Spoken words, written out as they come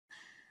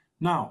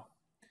Now,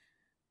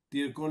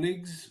 dear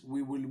colleagues,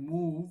 we will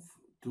move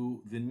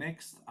to the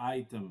next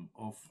item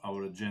of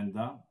our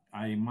agenda.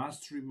 I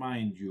must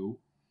remind you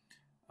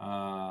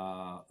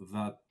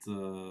that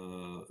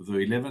the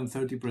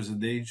 11:30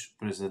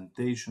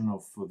 presentation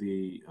of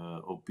the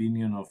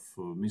opinion of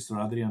Mr.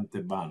 Adrian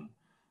Teban,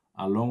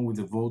 along with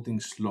the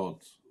voting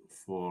slot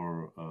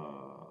for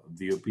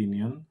the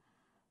opinion,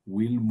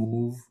 will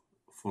move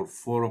for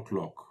 4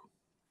 o'clock.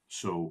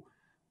 So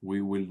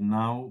we will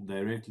now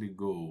directly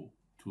go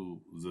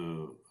to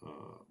the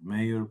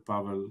Mayor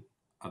Paweł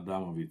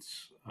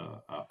Adamowicz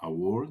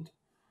award,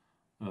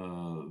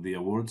 the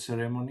award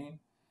ceremony,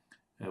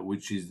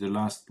 which is the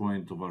last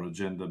point of our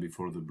agenda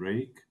before the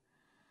break.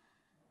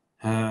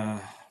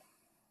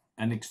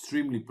 An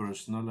extremely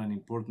personal and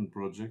important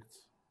project,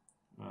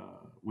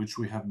 which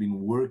we have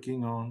been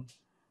working on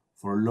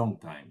for a long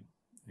time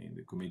in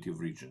the Committee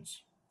of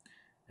Regions,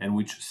 and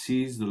which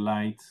sees the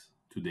light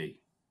today.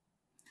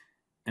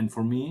 And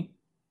for me,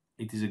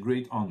 it is a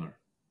great honor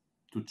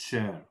to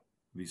chair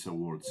this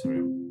award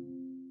ceremony.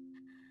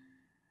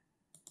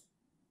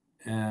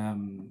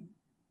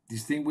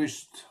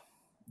 Distinguished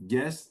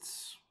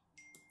guests,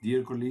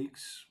 dear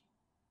colleagues,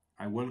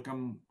 I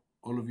welcome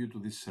all of you to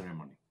this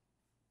ceremony,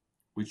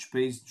 which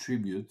pays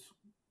tribute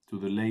to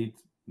the late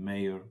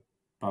Mayor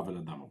Paweł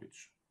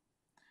Adamowicz.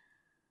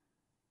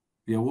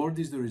 The award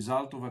is the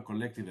result of a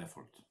collective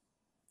effort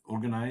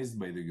organized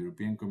by the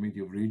European Committee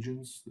of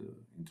Regions, the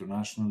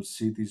International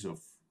Cities of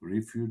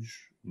Refuge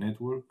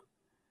Network,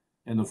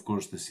 and of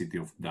course the city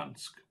of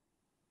Gdansk.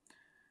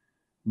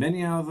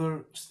 Many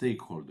other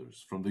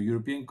stakeholders, from the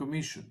European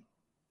Commission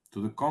to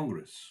the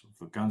Congress of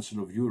the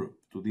Council of Europe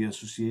to the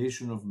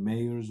Association of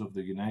Mayors of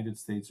the United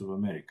States of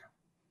America,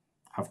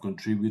 have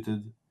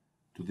contributed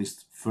to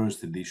this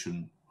first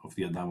edition of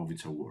the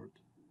Adamowicz Award.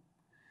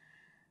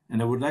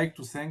 And I would like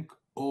to thank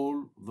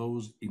all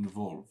those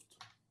involved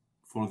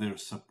for their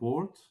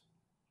support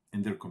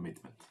and their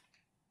commitment.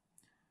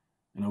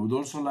 And I would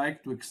also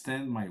like to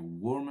extend my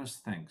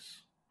warmest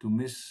thanks to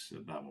Ms.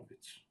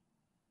 Adamowicz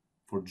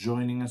for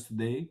joining us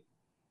today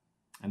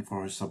and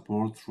for her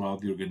support throughout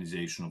the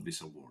organization of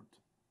this award.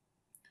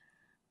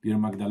 Dear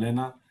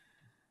Magdalena,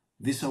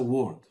 this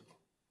award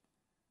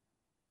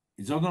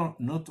is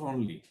not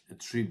only a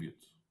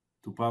tribute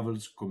to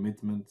Paweł's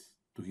commitment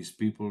to his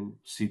people,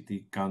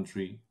 city,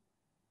 country,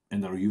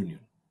 and our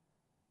union.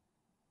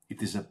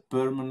 It is a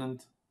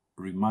permanent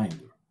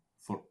reminder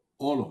for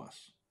all of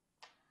us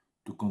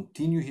to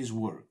continue his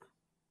work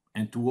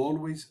and to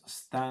always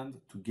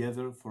stand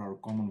together for our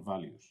common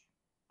values.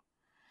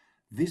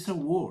 This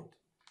award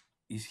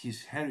is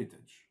his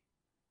heritage,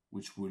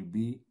 which will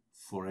be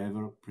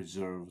forever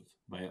preserved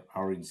by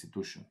our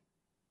institution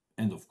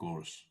and, of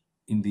course,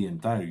 in the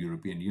entire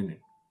European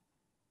Union.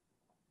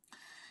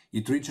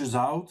 It reaches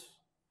out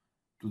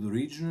to the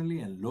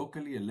regionally and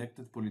locally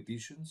elected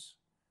politicians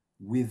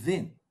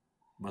within,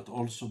 but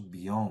also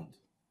beyond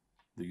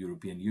the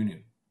European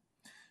Union,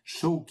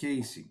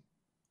 showcasing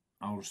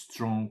our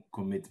strong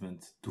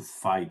commitment to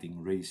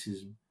fighting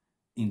racism,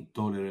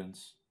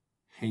 intolerance,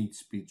 hate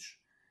speech,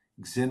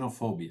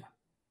 xenophobia,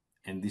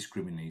 and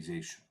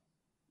discrimination.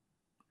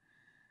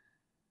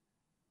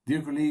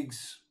 Dear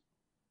colleagues,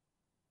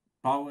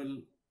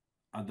 Paweł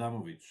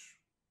Adamowicz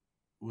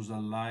was a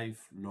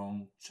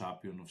lifelong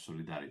champion of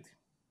solidarity,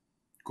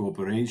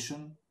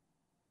 cooperation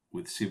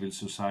with civil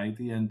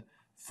society, and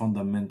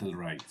fundamental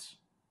rights.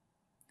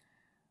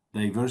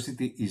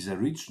 Diversity is a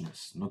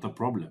richness, not a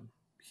problem,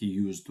 he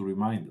used to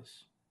remind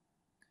us.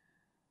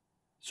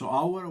 So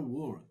our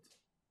award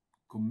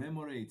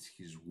commemorates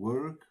his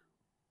work,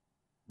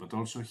 but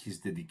also his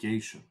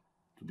dedication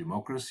to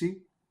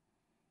democracy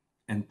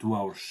and to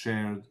our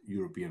shared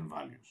European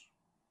values.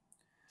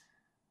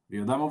 The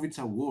Adamowicz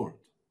Award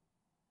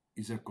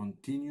is a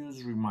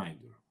continuous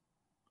reminder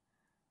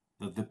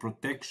that the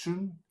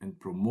protection and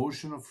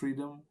promotion of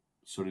freedom,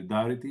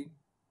 solidarity,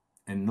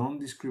 and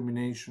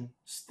non-discrimination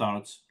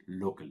starts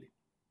locally.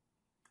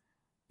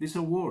 This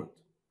award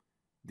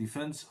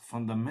defends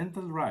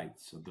fundamental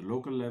rights at the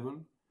local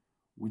level,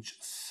 which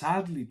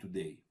sadly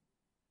today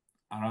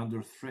are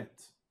under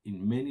threat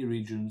in many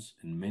regions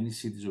and many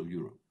cities of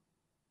Europe.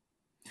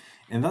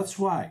 And that's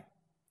why,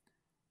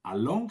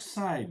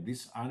 alongside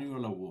this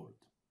annual award,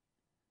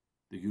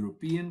 the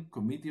European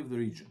Committee of the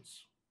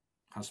Regions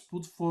has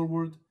put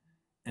forward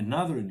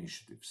another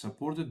initiative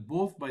supported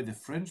both by the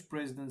French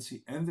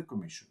Presidency and the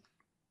Commission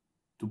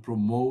to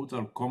promote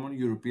our common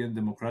European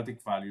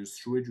democratic values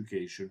through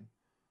education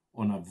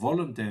on a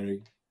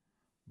voluntary,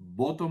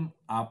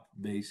 bottom-up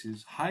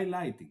basis,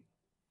 highlighting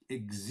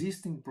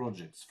existing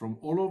projects from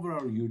all over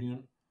our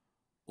Union,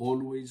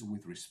 always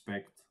with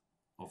respect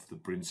of the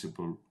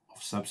principle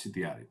of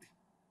subsidiarity.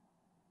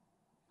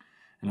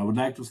 And I would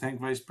like to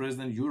thank Vice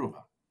President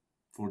JOUROVÁ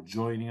for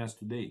joining us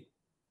today,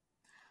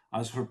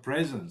 as her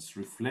presence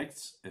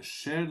reflects a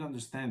shared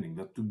understanding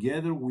that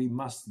together we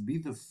must be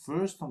the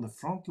first on the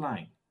front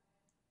line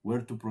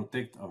where to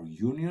protect our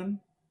Union,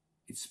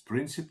 its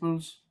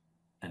principles,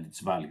 and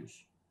its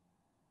values.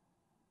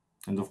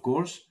 And of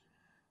course,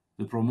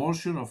 the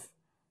promotion of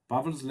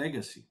Pavel's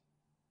legacy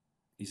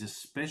is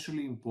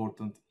especially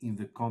important in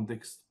the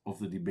context of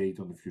the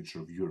debate on the future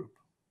of Europe.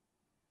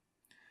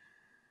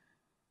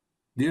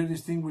 Dear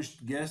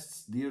distinguished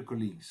guests, dear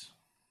colleagues,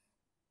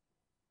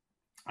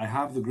 I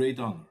have the great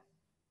honor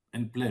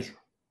and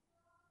pleasure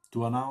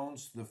to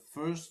announce the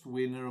first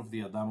winner of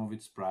the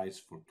Adamowicz Prize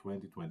for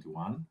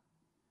 2021,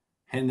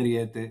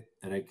 Henriette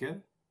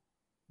REKER,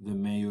 the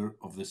mayor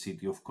of the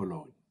city of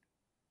Cologne.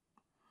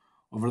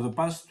 Over the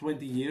past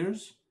 20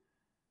 years,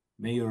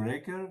 Mayor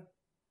REKER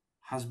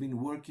has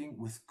been working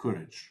with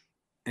courage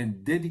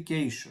and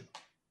dedication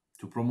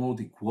to promote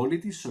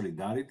equality,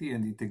 solidarity,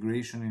 and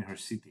integration in her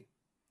city.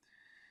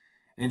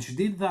 And she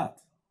did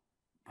that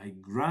by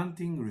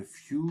granting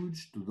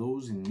refuge to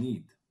those in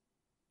need,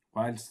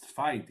 whilst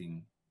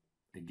fighting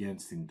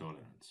against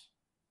intolerance.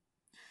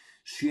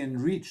 She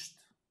enriched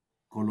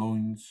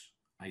Cologne's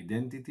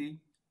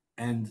identity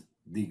and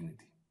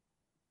dignity.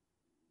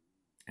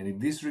 And in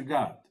this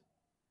regard,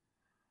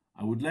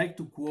 I would like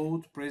to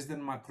quote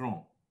President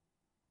Macron,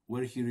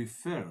 where he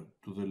referred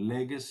to the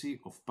legacy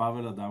of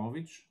Paweł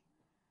Adamowicz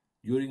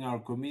during our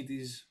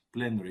committee's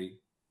plenary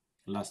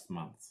last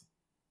month.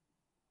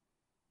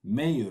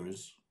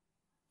 Mayors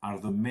are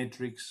the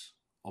metrics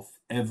of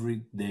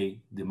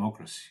everyday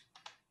democracy,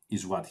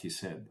 is what he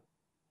said.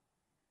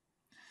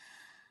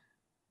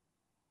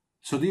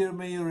 So, dear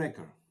Mayor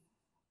REKER,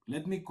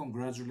 let me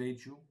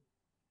congratulate you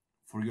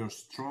for your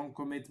strong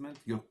commitment,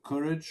 your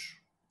courage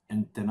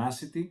and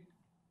tenacity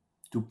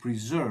to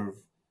preserve,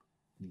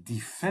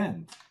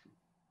 defend,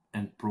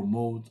 and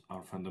promote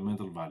our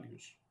fundamental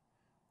values,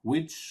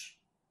 which,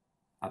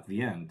 at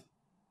the end,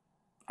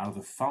 are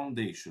the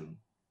foundation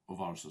of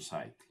our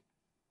society.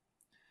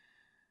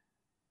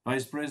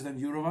 Vice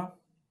President JOUROVÁ,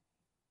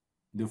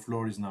 the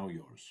floor is now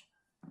yours.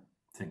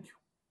 Thank you.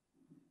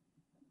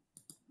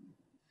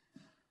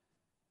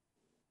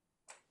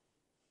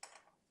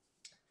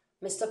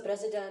 Mr.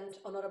 President,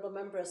 honorable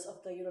members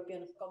of the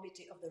European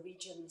Committee of the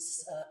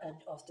Regions and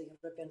of the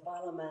European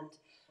Parliament,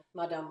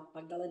 Madam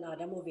Magdalena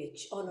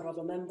Adamowicz,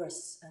 honorable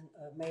members and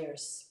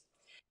mayors,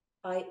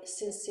 I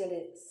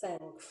sincerely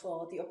thank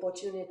for the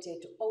opportunity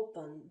to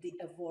open the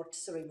award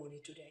ceremony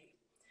today.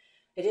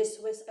 It is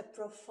with a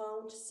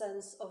profound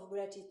sense of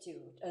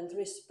gratitude and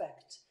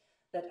respect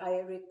that I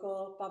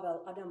recall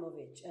Paweł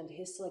Adamowicz and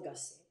his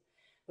legacy,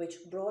 which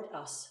brought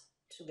us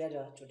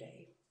together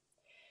today.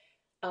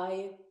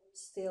 I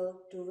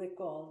still do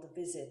recall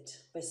the visit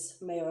with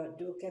Mayor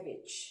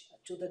DULKIEWICZ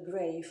to the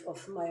grave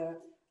of Mayor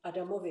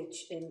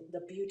Adamowicz in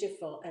the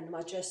beautiful and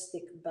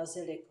majestic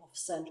Basilica of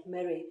St.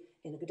 Mary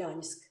in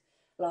Gdansk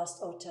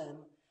last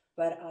autumn,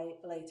 where I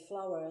laid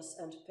flowers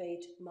and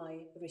paid my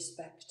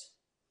respect.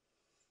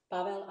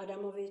 Paweł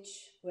Adamowicz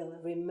will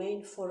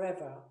remain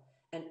forever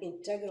an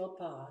integral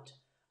part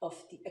of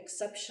the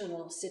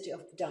exceptional city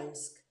of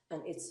Gdansk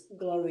and its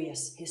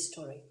glorious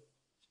history.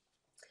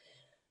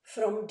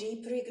 From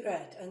deep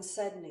regret and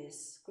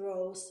sadness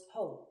grows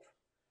hope,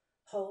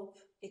 hope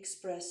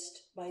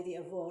expressed by the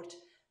award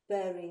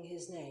bearing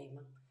his name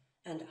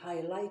and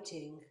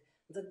highlighting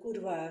the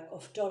good work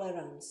of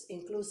tolerance,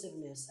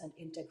 inclusiveness and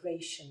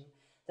integration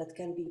that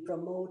can be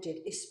promoted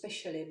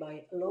especially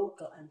by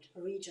local and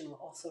regional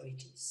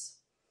authorities.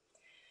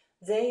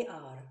 They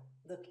are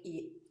the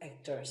key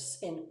actors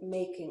in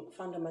making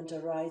fundamental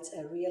rights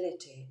a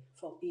reality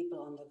for people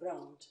on the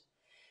ground.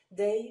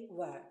 They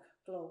work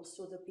close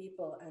to the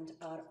people and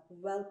are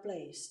well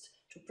placed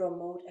to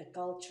promote a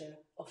culture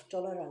of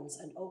tolerance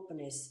and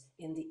openness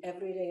in the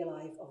everyday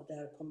life of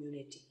their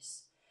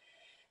communities.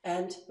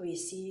 And we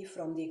see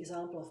from the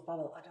example of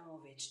Paweł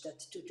Adamowicz that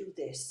to do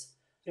this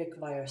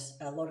requires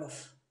a lot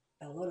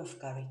of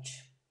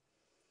courage.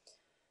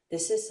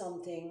 This is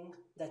something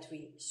that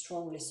we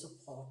strongly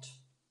support.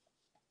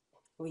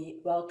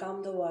 We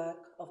welcome the work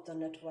of the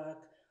network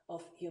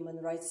of human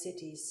rights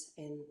cities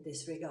in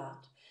this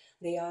regard.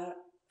 They are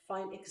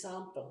fine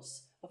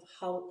examples of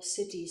how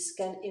cities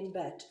can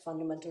embed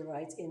fundamental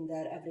rights in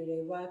their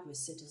everyday work with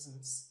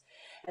citizens.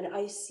 And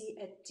I see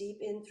a deep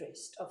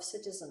interest of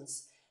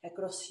citizens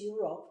across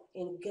Europe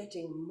in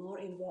getting more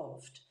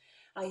involved.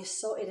 I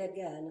saw it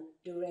again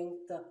during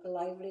the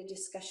lively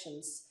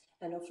discussions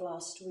and of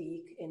last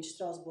week in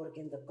Strasbourg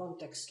in the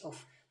context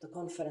of the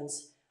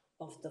conference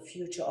of the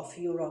future of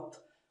Europe,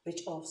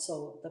 which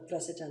also the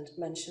President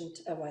mentioned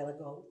a while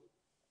ago.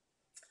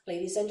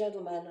 Ladies and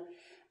gentlemen,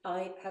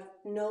 I have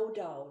no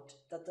doubt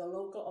that the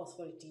local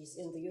authorities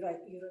in the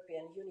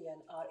European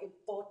Union are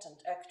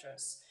important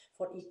actors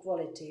for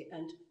equality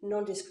and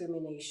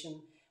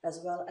non-discrimination, as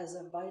well as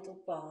a vital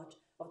part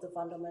of the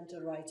fundamental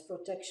rights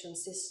protection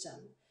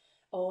system,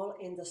 all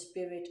in the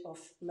spirit of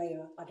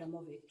Mayor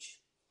Adamowicz.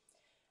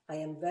 I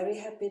am very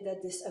happy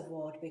that this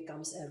award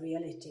becomes a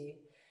reality,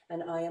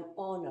 and I am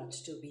honored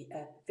to be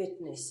a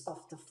witness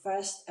of the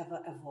first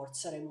ever award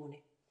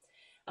ceremony.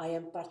 I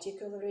am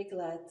particularly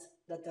glad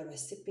that the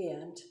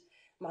recipient,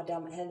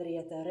 Madame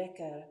Henriette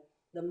REKER,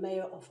 the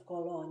Mayor of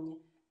Cologne,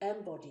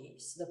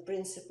 embodies the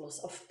principles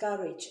of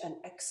courage and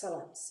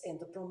excellence in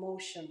the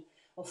promotion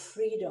of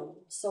freedom,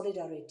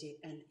 solidarity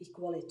and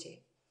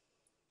equality.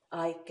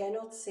 I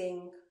cannot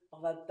think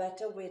of a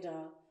better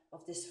winner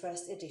of this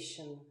first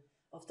edition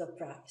of the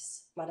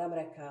prize. Madam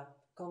REKER,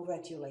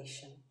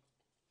 congratulations.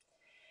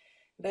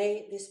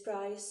 May this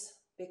prize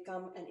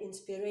become an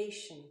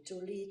inspiration to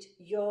lead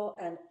your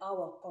and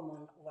our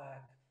common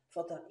work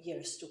for the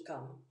years to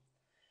come.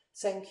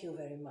 Thank you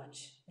very much.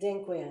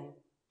 Dziękuję.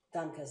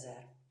 Danke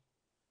sehr.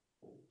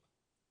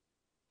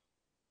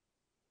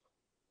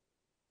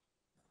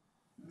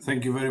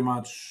 Thank you very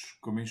much,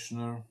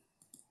 Commissioner,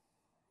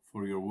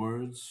 for your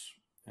words.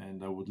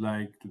 And I would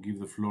like to give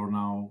the floor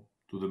now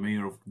to the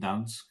Mayor of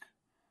Gdansk,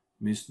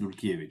 Ms.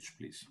 DULKIEWICZ,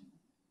 please.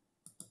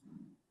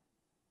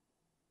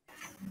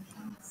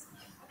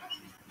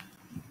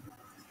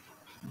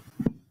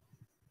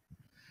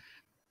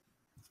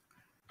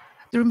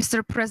 Dear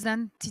Mr.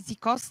 President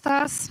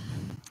Tzitzikostas,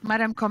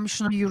 Madam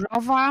Commissioner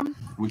JOUROVÁ,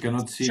 We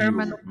cannot see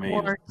Chairman you, of the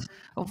Mayor. Board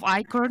of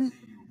ICORN.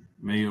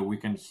 Mayor, we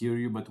can hear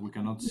you, but we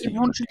cannot see Nie you.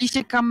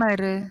 włączyliście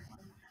kamery.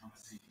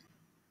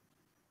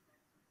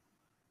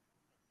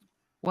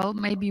 Well,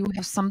 maybe we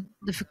have some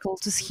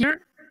difficulties here.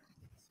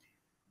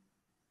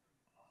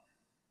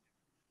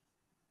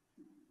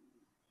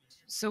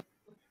 So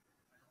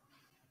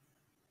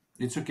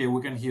It's okay,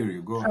 we can hear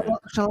you. Go ahead.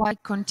 shall I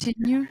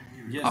continue?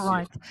 Yes, All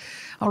right.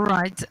 yes. All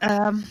right.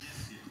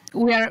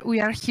 We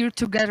are here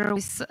together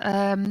with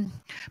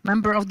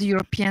member of the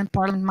European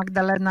Parliament,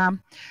 Magdalena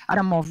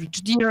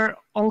Adamowicz. Dear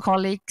all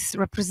colleagues,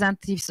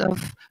 representatives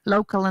of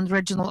local and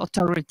regional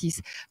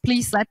authorities,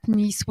 please let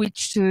me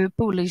switch to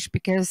Polish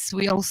because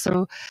we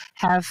also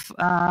have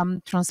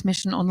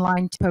transmission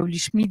online to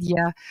Polish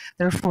media.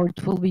 Therefore,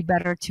 it will be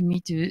better to me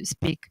to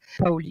speak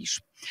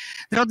Polish.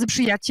 Drodzy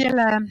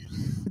przyjaciele,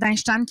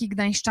 gdańszczanki,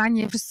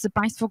 gdańszczanie, wszyscy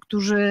Państwo,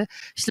 którzy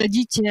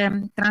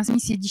śledzicie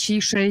transmisję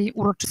dzisiejszej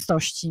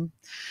uroczystości.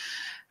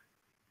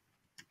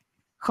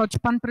 Choć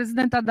pan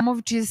prezydent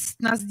Adamowicz jest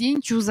na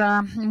zdjęciu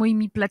za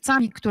moimi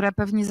plecami, które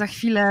pewnie za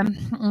chwilę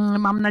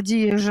mam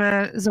nadzieję,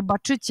 że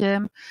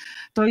zobaczycie,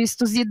 to jest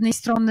to z jednej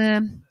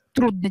strony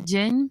trudny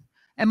dzień,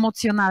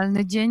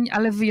 emocjonalny dzień,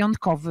 ale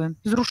wyjątkowy,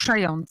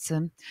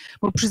 wzruszający,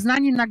 bo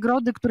przyznanie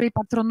nagrody, której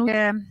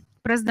patronuje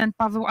prezydent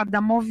Paweł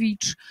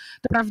Adamowicz,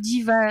 to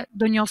prawdziwe,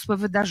 doniosłe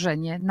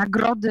wydarzenie.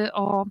 Nagrody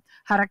o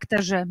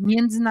charakterze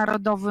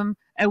międzynarodowym,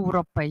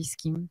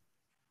 europejskim.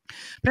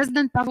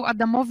 Prezydent Paweł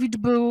Adamowicz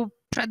był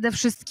przede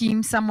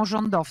wszystkim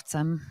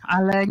samorządowcem,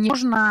 ale nie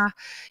można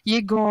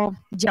jego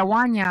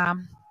działania,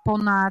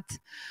 ponad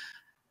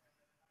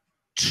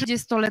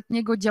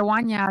 30-letniego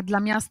działania dla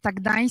miasta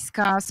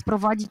Gdańska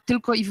sprowadzić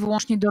tylko i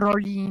wyłącznie do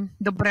roli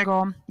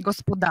dobrego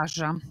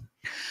gospodarza.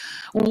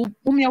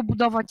 Umiał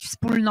budować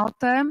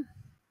wspólnotę,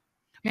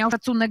 miał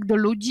szacunek do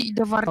ludzi i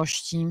do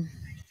wartości.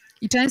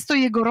 I często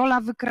jego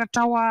rola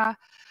wykraczała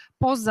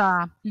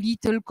poza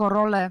tylko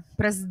rolę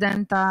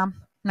prezydenta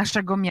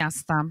naszego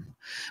miasta.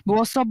 Był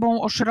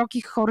osobą o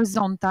szerokich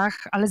horyzontach,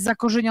 ale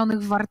zakorzenionych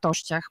w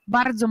wartościach,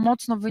 bardzo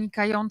mocno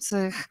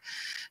wynikających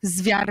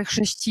z wiary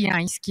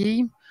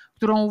chrześcijańskiej,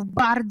 którą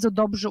bardzo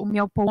dobrze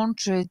umiał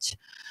połączyć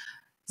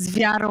z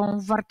wiarą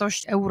w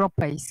wartości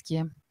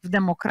europejskie, w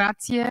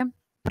demokrację,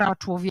 prawa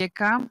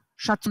człowieka,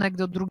 szacunek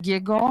do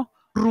drugiego,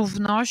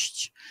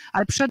 równość,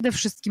 ale przede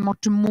wszystkim, o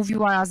czym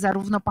mówiła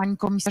zarówno pani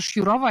komisarz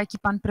Jourová, jak i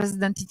pan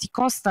prezydent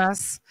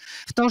Tzitzikostas,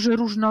 w to, że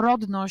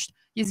różnorodność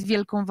jest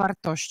wielką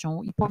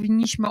wartością i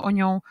powinniśmy o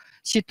nią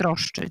się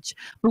troszczyć.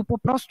 Był po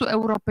prostu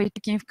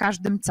Europejczykiem w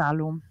każdym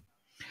calu.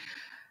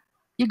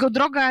 Jego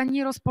droga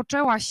nie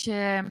rozpoczęła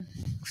się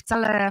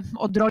wcale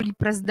od roli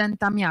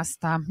prezydenta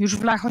miasta. Już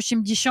w latach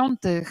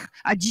 80.,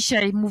 a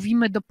dzisiaj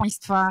mówimy do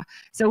Państwa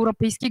z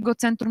Europejskiego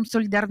Centrum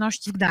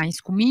Solidarności w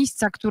Gdańsku.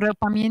 Miejsca, które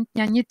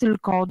upamiętnia nie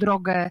tylko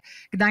drogę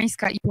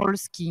Gdańska i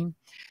Polski,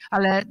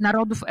 ale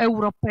narodów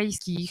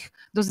europejskich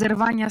do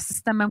zerwania z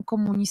systemem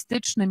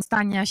komunistycznym,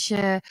 stania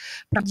się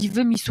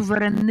prawdziwymi,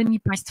 suwerennymi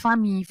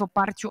państwami w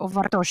oparciu o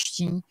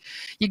wartości.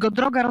 Jego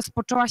droga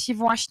rozpoczęła się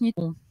właśnie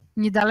tu,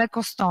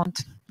 niedaleko stąd,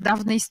 w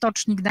dawnej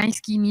stoczni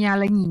gdańskiej imienia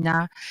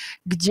Lenina,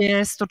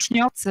 gdzie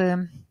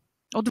stoczniowcy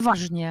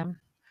odważnie,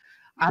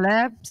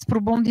 ale z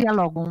próbą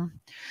dialogu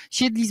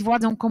siedli z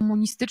władzą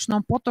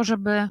komunistyczną po to,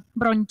 żeby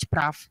bronić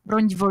praw,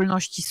 bronić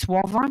wolności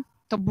słowa.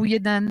 To był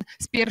jeden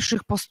z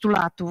pierwszych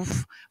postulatów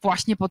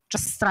właśnie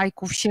podczas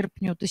strajku w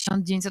sierpniu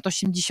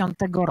 1980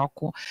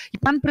 roku. I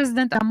pan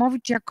prezydent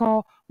Adamowicz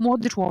jako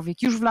młody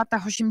człowiek już w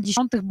latach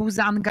 80. był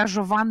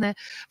zaangażowany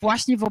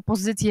właśnie w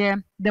opozycję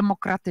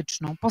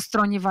demokratyczną po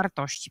stronie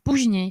wartości.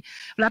 Później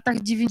w latach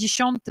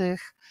 90.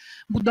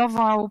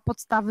 budował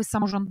podstawy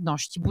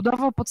samorządności.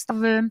 Budował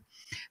podstawy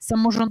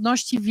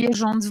samorządności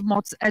wierząc w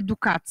moc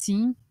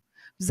edukacji,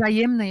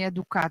 wzajemnej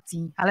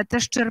edukacji, ale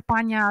też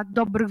czerpania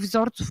dobrych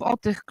wzorców o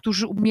tych,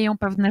 którzy umieją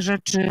pewne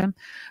rzeczy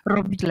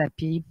robić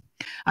lepiej.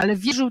 Ale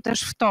wierzył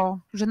też w to,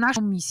 że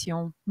naszą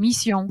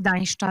misją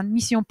gdańszczan,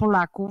 misją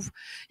Polaków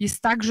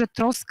jest także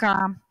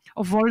troska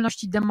o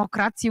wolność i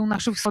demokrację u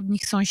naszych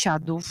wschodnich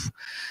sąsiadów.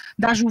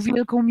 Darzył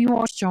wielką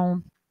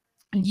miłością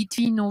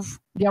Litwinów,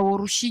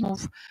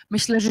 Białorusinów.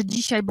 Myślę, że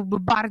dzisiaj byłby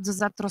bardzo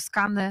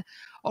zatroskany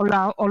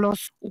o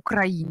los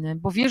Ukrainy,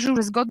 bo wierzył,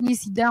 że zgodnie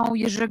z ideą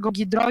Jerzego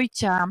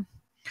Giedroycia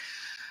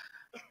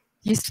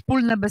jest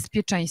wspólne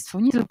bezpieczeństwo,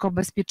 nie tylko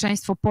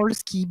bezpieczeństwo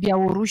Polski,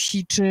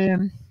 Białorusi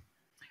czy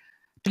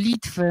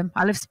Litwy,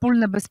 ale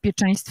wspólne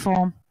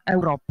bezpieczeństwo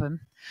Europy.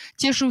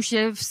 Cieszył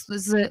się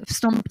z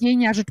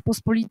wstąpienia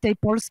Rzeczpospolitej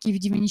Polskiej w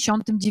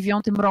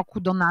 1999 roku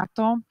do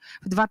NATO,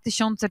 w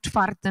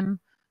 2004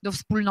 do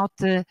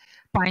wspólnoty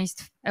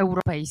państw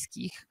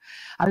europejskich,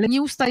 ale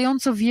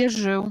nieustająco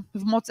wierzył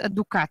w moc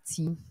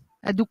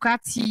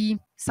edukacji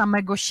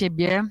samego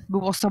siebie.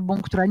 Był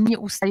osobą, która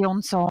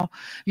nieustająco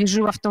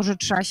wierzyła w to, że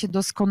trzeba się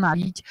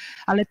doskonalić,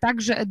 ale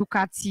także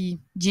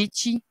edukacji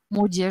dzieci,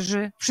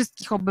 młodzieży,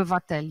 wszystkich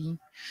obywateli.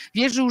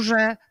 Wierzył,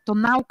 że to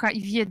nauka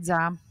i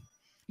wiedza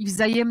i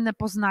wzajemne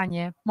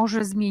poznanie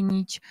może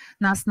zmienić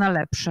nas na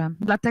lepsze.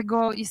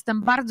 Dlatego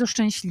jestem bardzo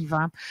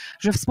szczęśliwa,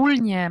 że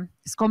wspólnie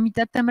z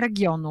Komitetem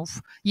Regionów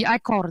i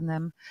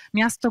ICORN-em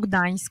miasto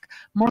Gdańsk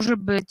może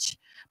być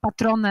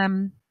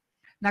patronem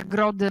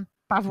Nagrody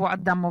Pawła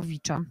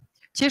Adamowicza.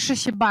 Cieszę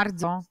się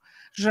bardzo,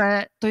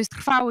 że to jest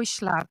trwały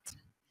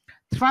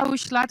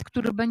ślad,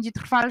 który będzie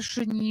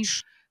trwalszy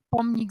niż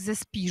pomnik ze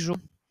Spiżu.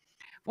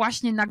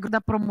 Właśnie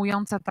nagroda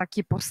promująca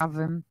takie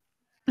postawy.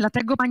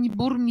 Dlatego pani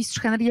burmistrz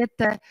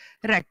Henriette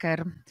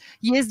REKER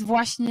jest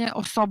właśnie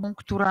osobą,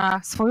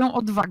 która swoją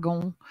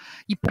odwagą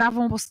i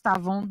prawą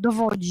postawą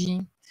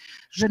dowodzi,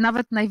 że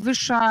nawet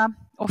najwyższa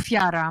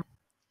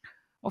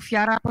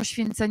ofiara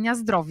poświęcenia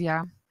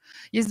zdrowia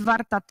jest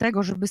warta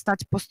tego, żeby stać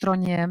po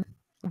stronie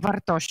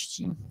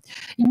wartości.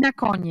 I na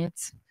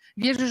koniec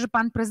wierzę, że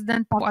pan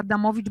prezydent Paweł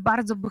Adamowicz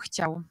bardzo by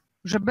chciał,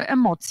 żeby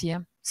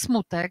emocje,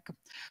 smutek,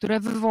 które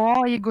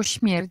wywołała jego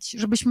śmierć,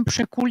 żebyśmy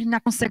przekuli na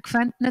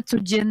konsekwentne,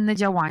 codzienne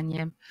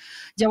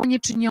działanie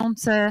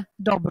czyniące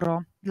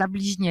dobro dla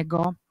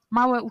bliźniego,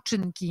 małe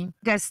uczynki,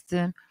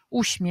 gesty,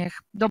 uśmiech,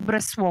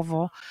 dobre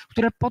słowo,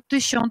 które po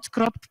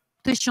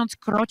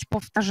tysiąckroć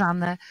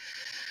powtarzane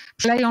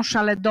przeleją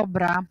szale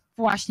dobra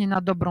właśnie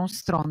na dobrą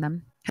stronę.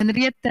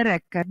 Henriette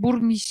REKER,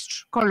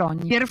 burmistrz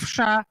Cologne,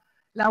 pierwsza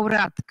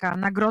laureatka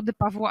Nagrody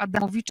Pawła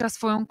Adamowicza,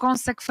 swoją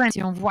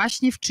konsekwencją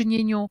właśnie w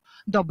czynieniu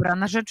dobra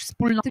na rzecz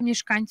wspólnoty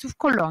mieszkańców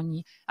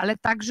Kolonii, ale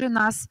także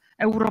nas,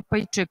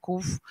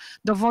 Europejczyków,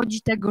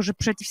 dowodzi tego, że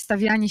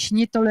przeciwstawianie się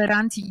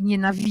nietolerancji i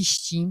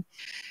nienawiści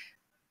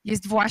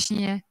jest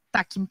właśnie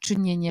takim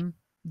czynieniem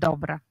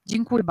dobra.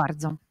 Dziękuję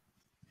bardzo.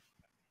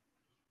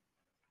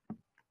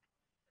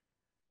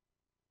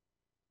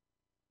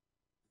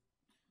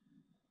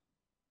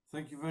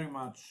 Thank you very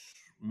much,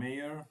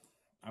 Mayor.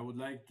 I would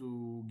like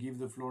to give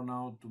the floor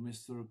now to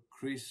Mr.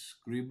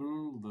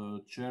 GRIBBLE,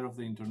 the chair of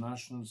the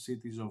International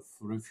Cities of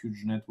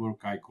Refuge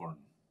Network, ICORN.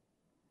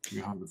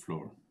 You have the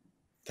floor.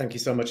 Thank you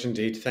so much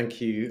indeed.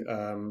 Thank you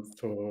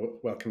for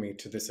welcoming me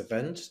to this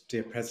event.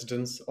 Dear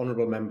Presidents,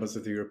 honourable members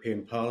of the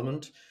European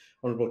Parliament,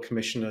 honourable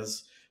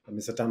Commissioners,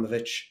 Ms.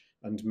 Adamowicz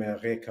and Mayor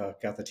REKER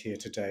gathered here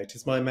today. It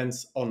is my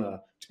immense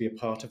honour to be a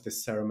part of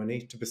this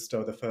ceremony to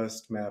bestow the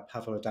first Mayor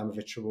Paweł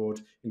Adamowicz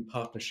Award in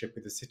partnership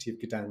with the City of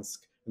Gdansk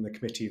and the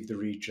Committee of the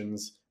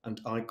Regions and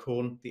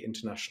ICORN, the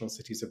International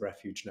Cities of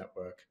Refuge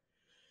Network.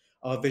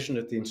 Our vision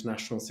at the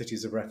International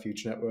Cities of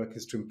Refuge Network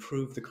is to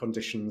improve the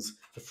conditions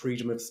for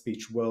freedom of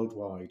speech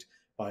worldwide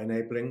by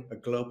enabling a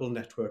global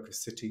network of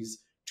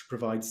cities to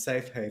provide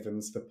safe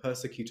havens for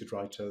persecuted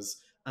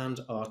writers and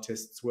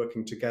artists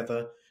working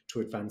together to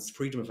advance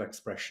freedom of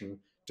expression,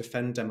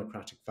 defend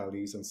democratic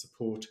values and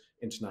support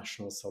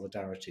international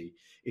solidarity.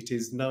 It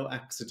is no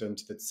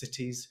accident that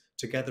cities,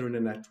 together in a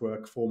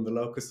network, form the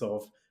locus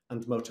of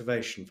and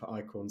motivation for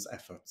ICORN's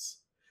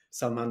efforts.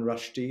 Salman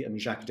Rushdie and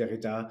Jacques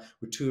Derrida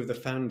were two of the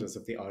founders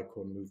of the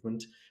ICORN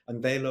movement,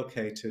 and they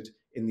located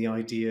in the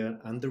idea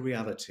and the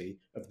reality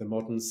of the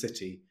modern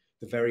city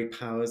the very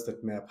powers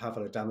that Mayor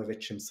Paweł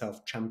Adamowicz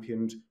himself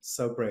championed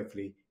so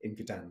bravely in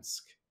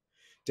Gdansk.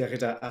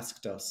 Derrida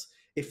asked us,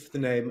 if the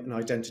name and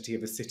identity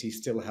of a city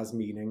still has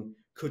meaning,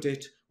 could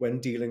it, when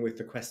dealing with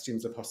the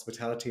questions of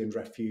hospitality and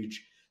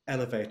refuge,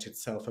 elevate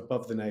itself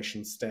above the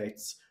nation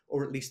states,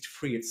 or at least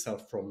free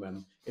itself from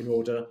them in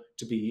order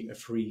to be a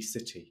free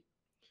city?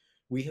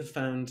 We have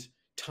found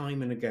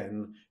time and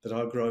again that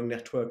our growing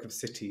network of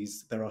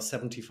cities, there are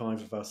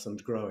 75 of us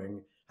and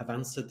growing, have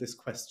answered this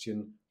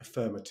question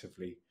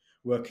affirmatively,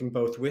 working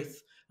both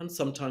with and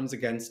sometimes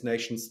against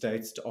nation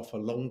states to offer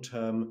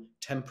long-term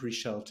temporary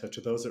shelter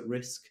to those at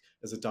risk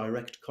as a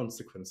direct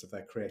consequence of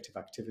their creative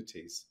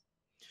activities.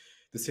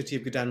 The city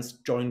of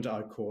Gdansk joined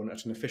ICORN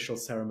at an official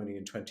ceremony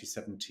in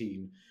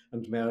 2017,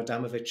 and Mayor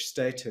Adamowicz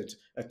stated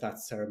at that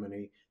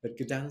ceremony that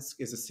Gdansk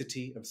is a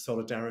city of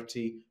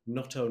solidarity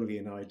not only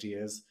in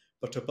ideas,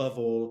 but above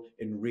all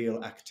in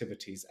real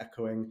activities,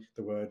 echoing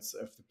the words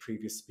of the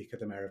previous speaker,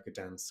 the Mayor of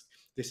Gdansk.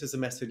 This is a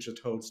message that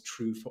holds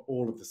true for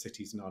all of the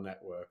cities in our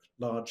network,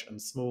 large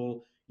and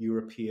small,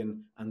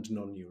 European and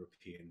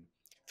non-European.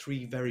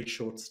 Three very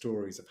short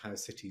stories of how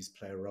cities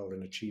play a role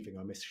in achieving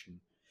our mission.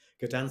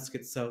 Gdansk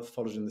itself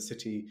followed in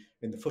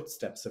the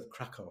footsteps of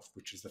Krakow,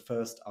 which is the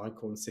first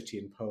ICORN city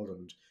in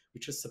Poland,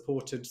 which has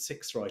supported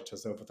 6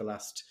 writers over the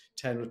last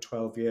 10 or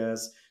 12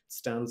 years. It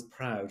stands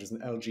proud as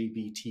an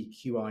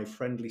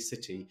LGBTQI-friendly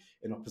city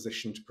in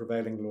opposition to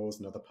prevailing laws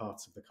in other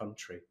parts of the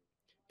country.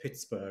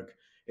 Pittsburgh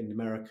in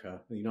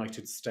America, the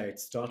United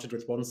States, started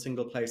with one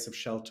single place of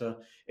shelter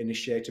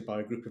initiated by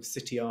a group of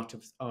city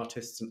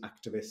artists and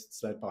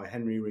activists led by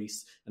Henry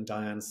Reese and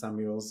Diane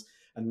Samuels,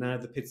 and now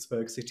the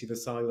Pittsburgh City of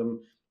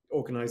Asylum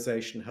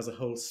organisation has a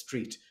whole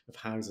street of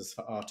houses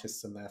for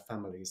artists and their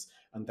families,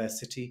 and their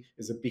city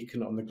is a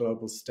beacon on the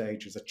global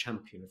stage as a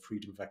champion of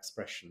freedom of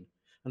expression.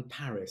 And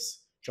Paris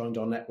joined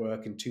our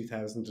network in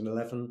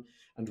 2011,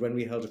 and when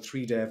we held a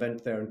 3-day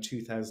event there in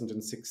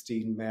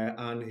 2016, Mayor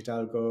Anne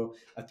Hidalgo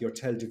at the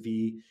Hôtel de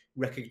Ville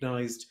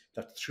recognised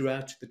that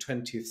throughout the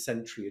 20th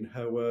century, in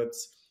her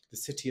words, the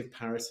city of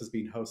Paris has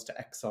been host to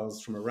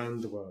exiles from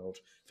around the world.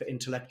 For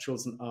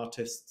intellectuals and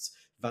artists,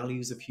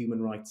 values of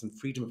human rights and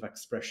freedom of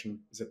expression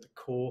is at the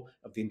core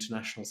of the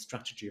international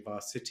strategy of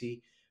our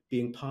city.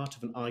 Being part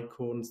of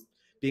ICORN,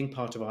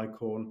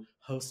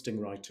 hosting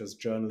writers,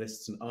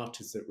 journalists and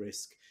artists at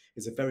risk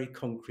is a very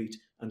concrete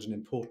and an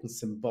important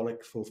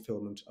symbolic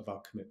fulfilment of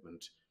our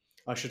commitment.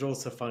 I should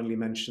also finally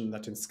mention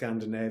that in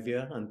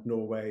Scandinavia and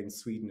Norway and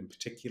Sweden in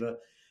particular,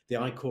 the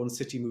ICORN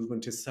city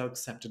movement is so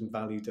accepted and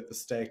valued that the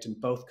state in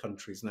both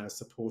countries now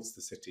supports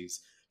the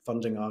cities,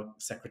 funding our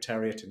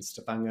secretariat in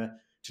Stavanger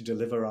to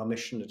deliver our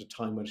mission at a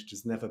time when it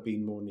has never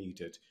been more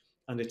needed.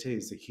 And it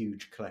is a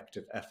huge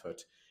collective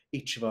effort.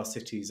 Each of our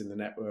cities in the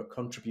network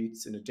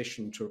contributes, in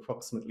addition to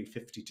approximately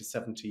 50 to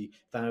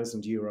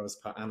 70,000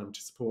 euros per annum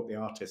to support the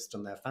artists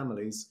and their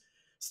families,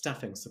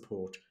 staffing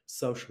support,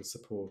 social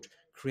support,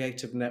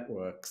 creative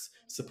networks,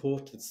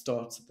 support that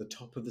starts at the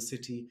top of the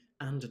city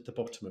and at the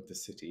bottom of the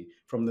city,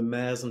 from the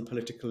mayors and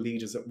political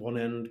leaders at one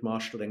end,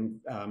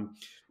 marshalling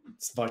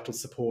vital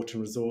support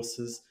and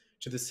resources,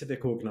 to the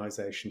civic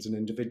organisations and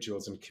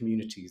individuals and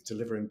communities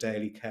delivering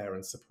daily care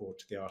and support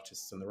to the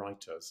artists and the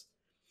writers.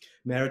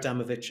 Mayor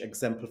Adamowicz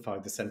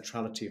exemplified the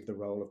centrality of the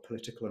role of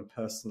political and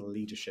personal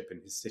leadership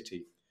in his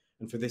city,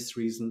 and for this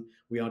reason,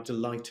 we are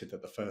delighted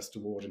that the first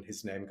award in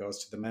his name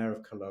goes to the Mayor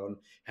of Cologne,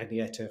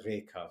 Henriette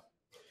REKER.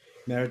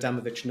 Mayor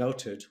Adamowicz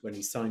noted, when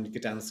he signed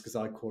Gdansk's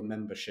ICORN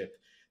membership,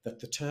 that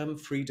the term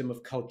freedom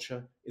of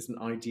culture is an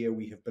idea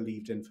we have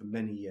believed in for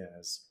many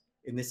years.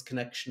 In this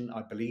connection,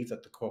 I believe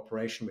that the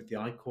cooperation with the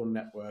ICORN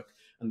network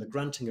and the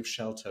granting of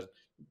shelter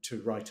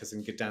to writers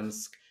in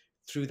Gdansk,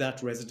 through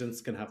that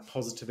residents can have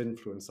positive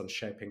influence on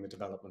shaping the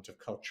development of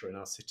culture in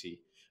our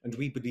city. And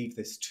we believe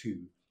this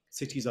too.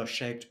 Cities are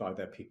shaped by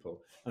their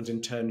people and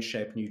in turn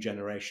shape new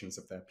generations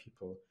of their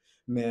people.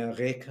 Mayor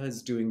REKER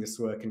is doing this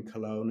work in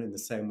Cologne in the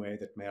same way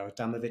that Mayor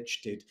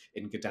Adamowicz did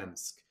in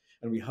Gdansk.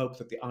 And we hope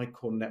that the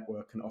ICORN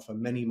network can offer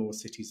many more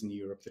cities in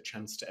Europe the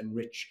chance to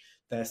enrich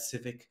their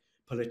civic,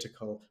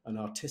 political and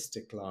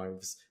artistic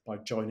lives by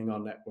joining our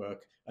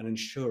network and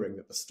ensuring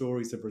that the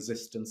stories of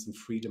resistance and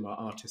freedom our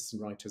artists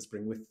and writers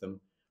bring with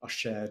them are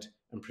shared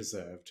and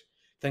preserved.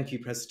 Thank you,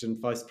 President,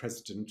 Vice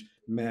President,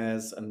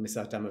 Mayors and Ms.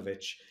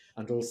 Adamowicz,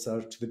 and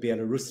also to the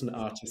Belarusian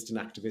artist and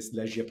activist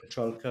Leszia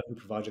Petrolka, who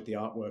provided the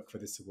artwork for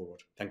this award.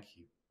 Thank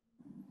you.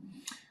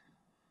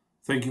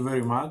 Thank you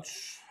very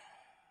much,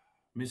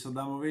 Ms.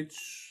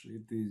 Adamowicz.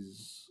 It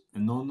is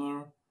an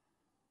honor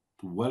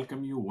to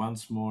welcome you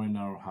once more in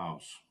our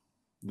house.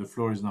 The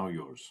floor is now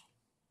yours.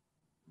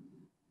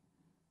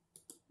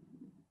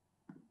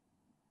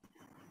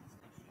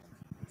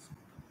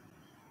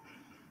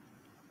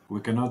 We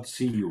cannot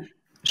see you.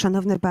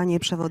 Szanowny Panie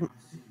Przewodniczący.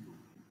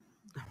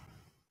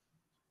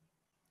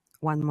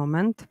 One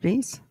moment,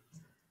 please.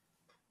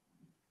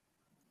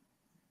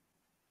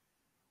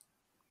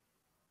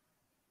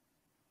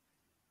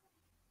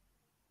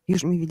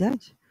 Już mi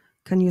widać?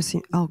 Can you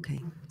see? Okay.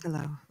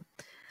 Hello.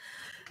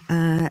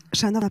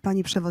 Szanowna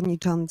Pani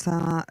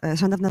Przewodnicząca,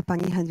 Szanowna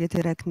Pani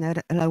Henriette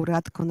REKER,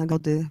 laureatko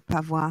Nagrody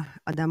Pawła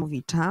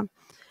Adamowicza,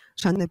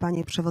 Szanowny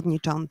Panie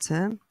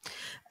Przewodniczący,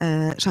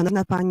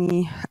 Szanowna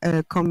Pani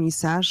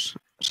Komisarz,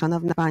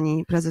 Szanowna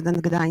Pani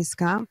Prezydent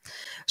Gdańska,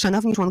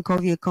 Szanowni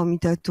Członkowie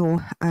Komitetu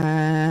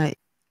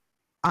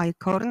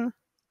ICORN,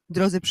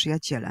 drodzy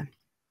przyjaciele.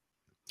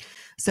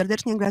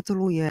 Serdecznie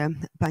gratuluję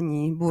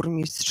Pani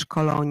Burmistrz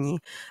Kolonii,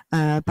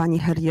 Pani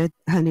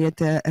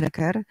Henriette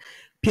REKER,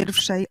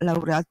 pierwszej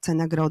laureatce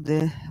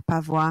Nagrody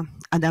Pawła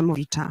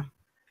Adamowicza.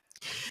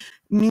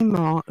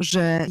 Mimo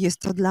że jest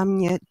to dla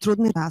mnie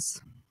trudny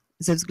czas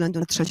ze względu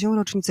na 3.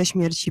 rocznicę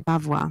śmierci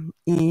Pawła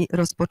i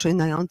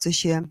rozpoczynający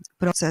się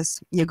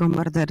proces jego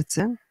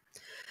mordercy,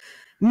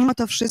 mimo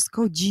to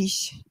wszystko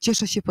dziś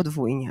cieszę się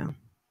podwójnie.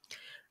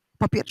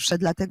 Po pierwsze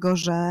dlatego,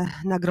 że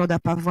Nagroda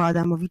Pawła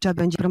Adamowicza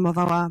będzie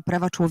promowała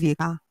prawa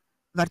człowieka,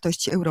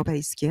 wartości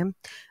europejskie,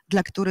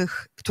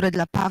 które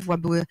dla Pawła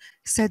były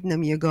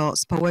sednem jego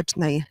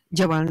społecznej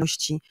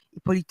działalności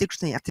i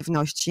politycznej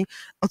aktywności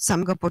od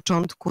samego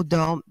początku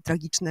do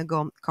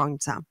tragicznego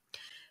końca.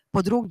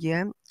 Po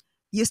drugie,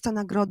 jest to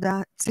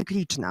nagroda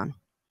cykliczna,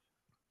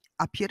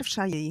 a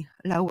pierwsza jej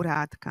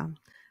laureatka,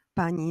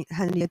 pani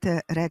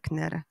Henriette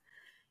REKER,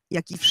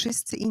 jak i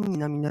wszyscy inni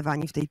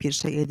nominowani w tej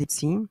pierwszej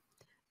edycji,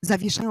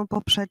 zawieszają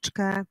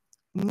poprzeczkę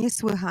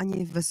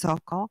niesłychanie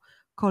wysoko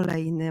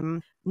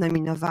kolejnym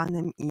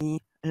nominowanym i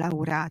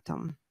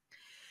laureatom.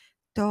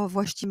 To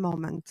właściwy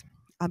moment,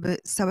 abym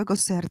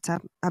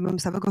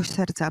z całego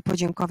serca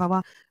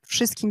podziękowała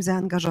wszystkim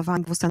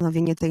zaangażowanym w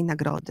ustanowienie tej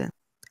nagrody.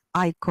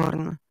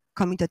 ICORN,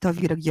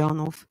 Komitetowi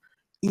Regionów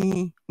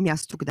i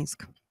miastu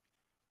Gdańsk.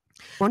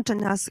 Łączy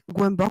nas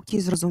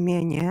głębokie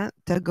zrozumienie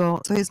tego,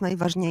 co jest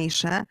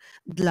najważniejsze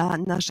dla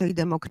naszej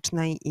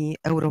demokratycznej i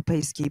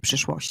europejskiej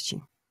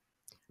przyszłości.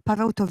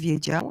 Paweł to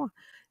wiedział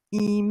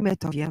i my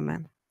to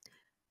wiemy,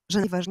 że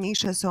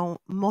najważniejsze są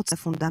mocne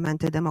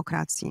fundamenty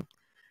demokracji.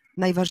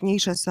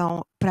 Najważniejsze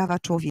są prawa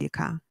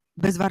człowieka,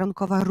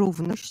 bezwarunkowa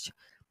równość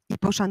i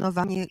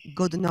poszanowanie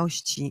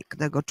godności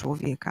każdego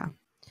człowieka.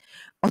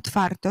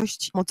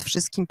 Otwartość, pomoc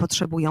wszystkim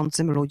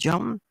potrzebującym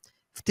ludziom,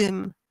 w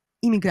tym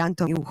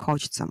imigrantom i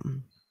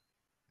uchodźcom.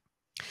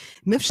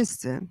 My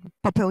wszyscy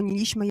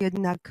popełniliśmy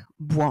jednak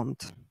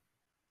błąd.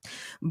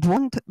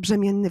 Błąd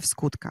brzemienny w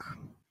skutkach.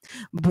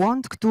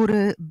 Błąd,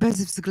 który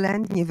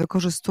bezwzględnie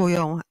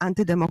wykorzystują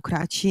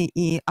antydemokraci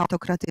i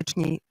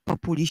autokratyczni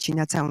populiści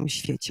na całym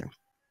świecie.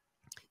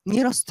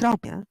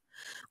 Nieroztropnie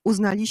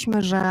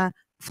uznaliśmy, że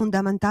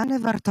fundamentalne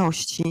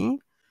wartości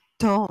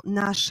to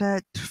nasze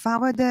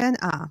trwałe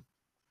DNA,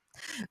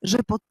 że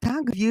po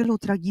tak wielu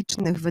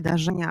tragicznych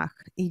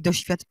wydarzeniach i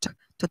doświadczeniach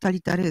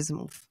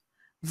totalitaryzmów,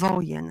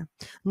 wojen,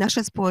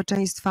 nasze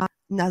społeczeństwa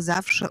na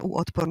zawsze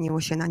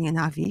uodporniło się na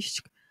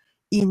nienawiść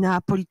i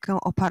na politykę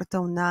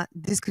opartą na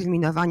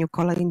dyskryminowaniu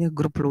kolejnych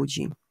grup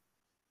ludzi.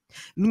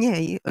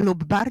 Mniej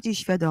lub bardziej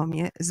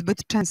świadomie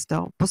zbyt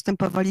często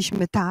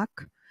postępowaliśmy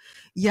tak,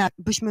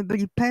 jakbyśmy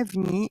byli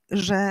pewni,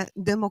 że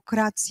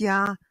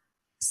demokracja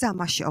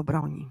sama się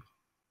obroni.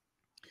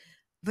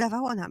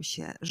 Wydawało nam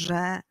się,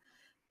 że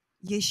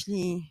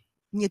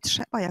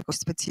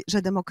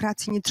że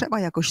demokracji nie trzeba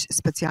jakoś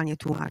specjalnie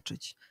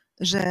tłumaczyć,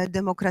 że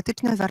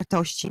demokratyczne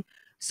wartości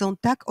są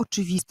tak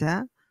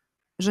oczywiste,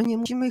 że nie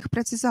musimy ich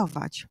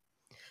precyzować,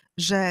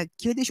 że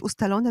kiedyś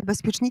ustalone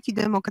bezpieczniki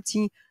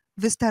demokracji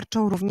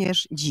wystarczą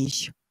również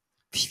dziś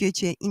w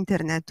świecie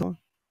internetu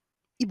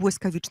i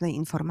błyskawicznej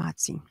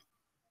informacji.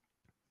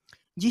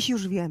 Dziś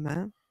już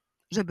wiemy,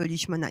 że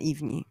byliśmy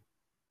naiwni.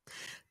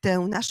 Tę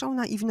naszą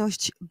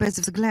naiwność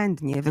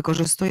bezwzględnie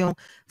wykorzystują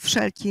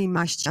wszelkiej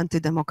maści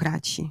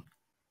antydemokraci.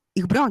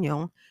 Ich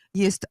bronią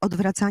jest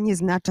odwracanie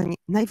znaczeń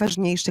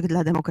najważniejszych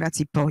dla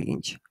demokracji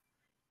pojęć.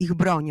 Ich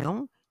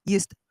bronią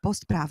jest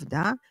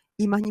postprawda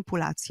i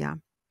manipulacja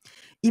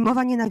i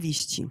mowa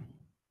nienawiści,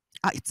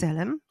 a ich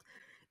celem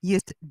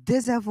jest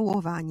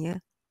dezawuowanie,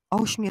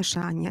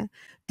 ośmieszanie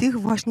tych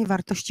właśnie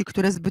wartości,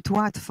 które zbyt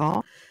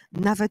łatwo,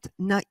 nawet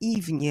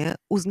naiwnie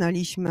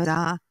uznaliśmy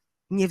za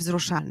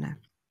niewzruszalne.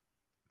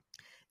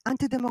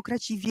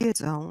 Antydemokraci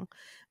wiedzą,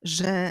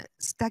 że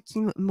z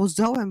takim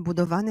mozołem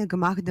budowany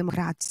gmach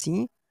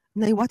demokracji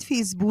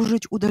najłatwiej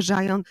zburzyć,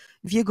 uderzając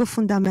w jego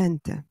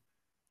fundamenty,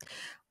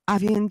 a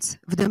więc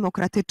w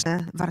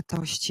demokratyczne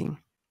wartości.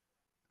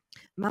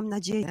 Mam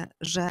nadzieję,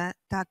 że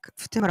tak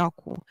w tym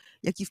roku,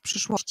 jak i w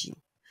przyszłości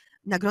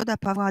Nagroda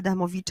Pawła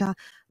Adamowicza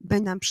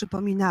by nam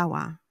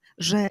przypominała,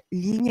 że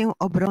linię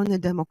obrony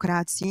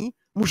demokracji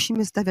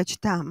musimy stawiać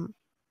tam,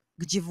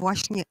 gdzie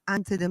właśnie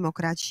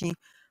antydemokraci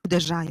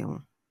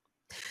uderzają.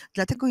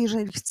 Dlatego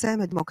jeżeli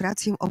chcemy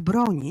demokrację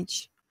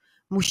obronić,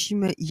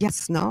 musimy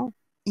jasno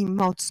i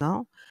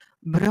mocno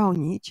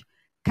bronić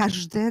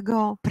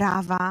każdego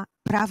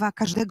prawa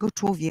każdego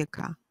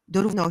człowieka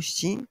do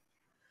równości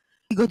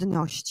i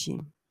godności,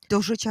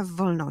 do życia w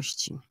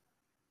wolności.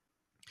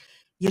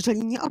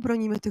 Jeżeli nie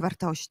obronimy tych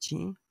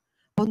wartości,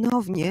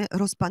 ponownie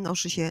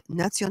rozpanoszy się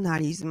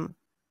nacjonalizm,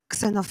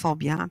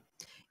 ksenofobia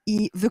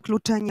i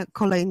wykluczenie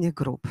kolejnych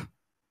grup.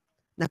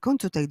 Na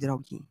końcu tej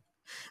drogi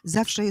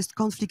zawsze jest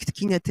konflikt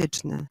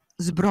kinetyczny,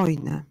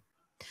 zbrojny.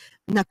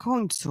 Na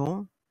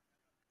końcu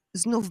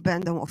znów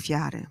będą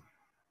ofiary.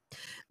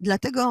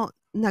 Dlatego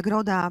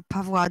Nagroda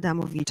Pawła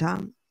Adamowicza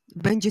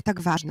będzie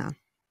tak ważna.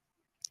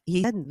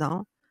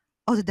 Jedno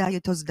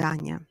oddaje to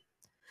zdanie.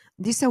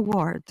 This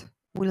award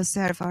will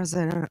serve as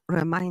a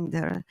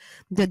reminder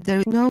that there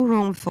is no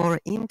room for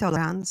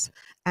intolerance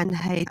and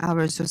hate in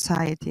our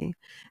society,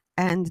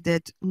 and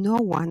that no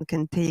one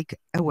can take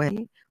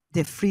away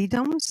the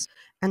freedoms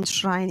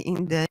enshrined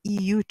in the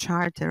EU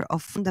Charter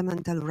of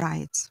Fundamental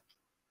Rights.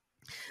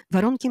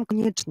 Warunkiem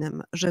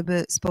koniecznym,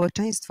 żeby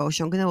społeczeństwo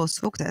osiągnęło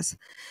sukces,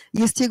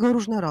 jest jego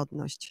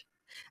różnorodność,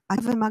 a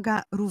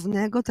wymaga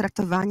równego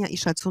traktowania i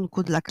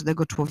szacunku dla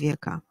każdego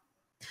człowieka.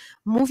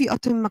 Mówi o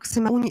tym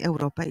maksyma Unii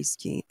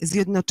Europejskiej,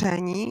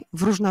 zjednoczeni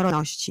w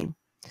różnorodności.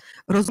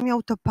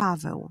 Rozumiał to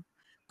Paweł,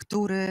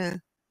 który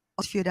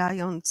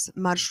otwierając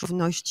Marsz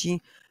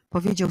Równości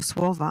powiedział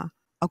słowa,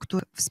 o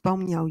których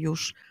wspomniał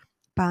już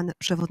pan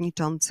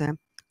przewodniczący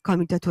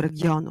Komitetu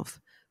Regionów.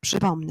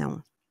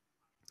 Przypomnę,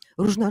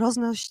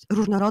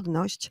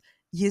 różnorodność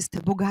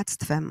jest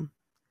bogactwem,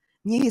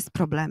 nie jest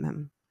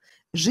problemem.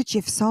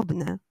 Życie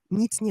wsobne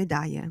nic nie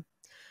daje.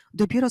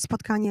 Dopiero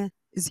spotkanie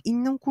z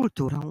inną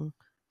kulturą,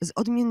 z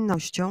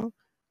odmiennością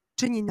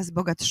czyni nas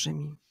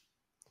bogatszymi.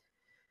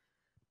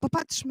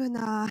 Popatrzmy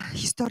na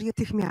historię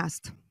tych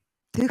miast,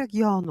 tych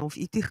regionów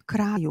i tych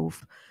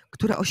krajów,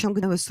 które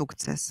osiągnęły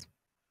sukces.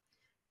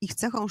 Ich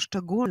cechą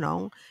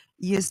szczególną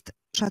jest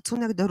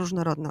szacunek do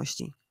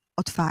różnorodności,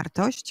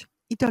 otwartość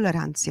i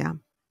tolerancja,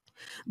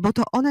 bo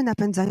to one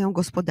napędzają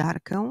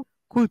gospodarkę,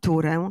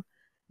 kulturę,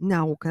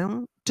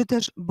 naukę czy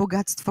też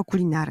bogactwo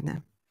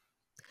kulinarne.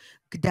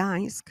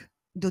 Gdańsk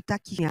do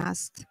takich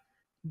miast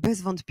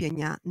bez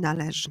wątpienia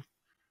należy.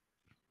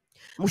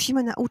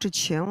 Musimy nauczyć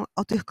się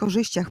o tych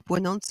korzyściach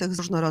płynących z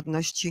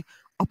różnorodności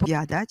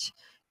opowiadać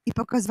i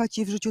pokazywać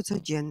je w życiu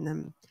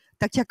codziennym,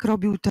 tak jak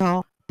robił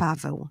to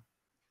Paweł.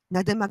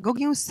 Na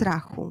demagogię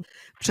strachu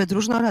przed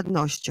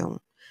różnorodnością,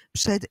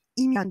 przed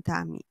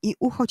imigrantami i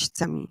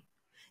uchodźcami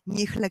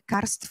niech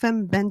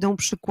lekarstwem będą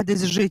przykłady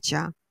z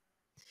życia.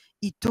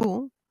 I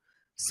tu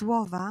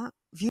słowa,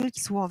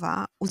 wielkie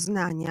słowa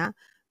uznania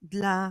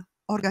dla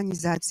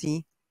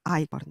organizacji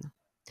ICORN.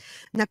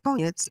 Na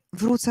koniec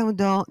wrócę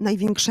do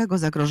największego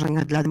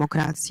zagrożenia dla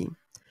demokracji,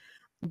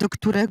 do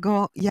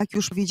którego, jak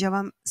już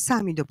powiedziałam,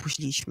 sami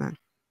dopuściliśmy.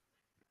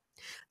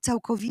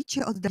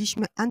 Całkowicie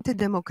oddaliśmy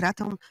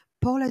antydemokratom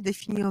pole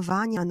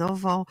definiowania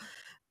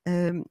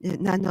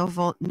na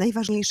nowo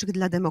najważniejszych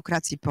dla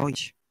demokracji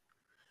pojęć.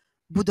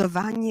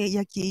 Budowanie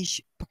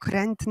jakiejś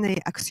pokrętnej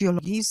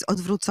aksjologii z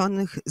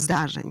odwróconych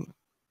zdarzeń.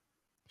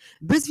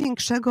 Bez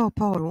większego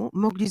oporu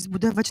mogli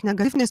zbudować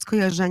negatywne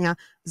skojarzenia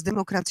z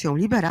demokracją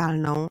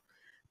liberalną,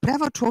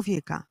 prawo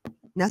człowieka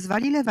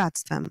nazwali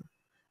lewactwem,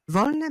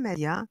 wolne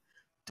media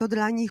to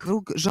dla nich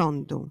wróg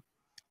rządu.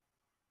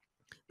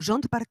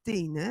 Rząd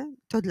partyjny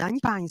to dla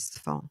nich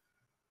państwo.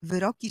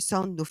 Wyroki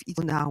sądów i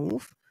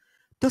trybunałów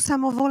to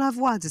samowola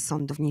władzy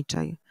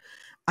sądowniczej,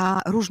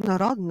 a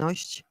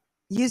różnorodność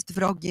jest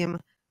wrogiem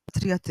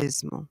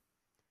patriotyzmu.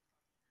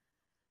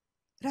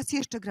 Raz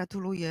jeszcze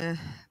gratuluję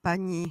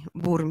pani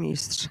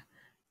burmistrz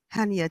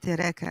Henriette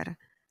REKER,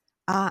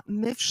 a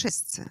my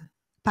wszyscy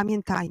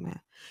pamiętajmy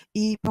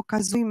i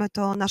pokazujmy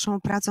to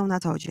naszą pracą na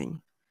co dzień,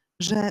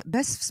 że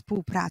bez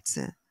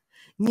współpracy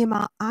nie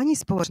ma ani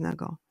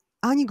społecznego,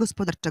 ani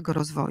gospodarczego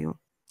rozwoju,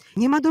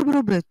 nie ma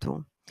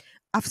dobrobytu,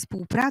 a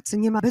współpracy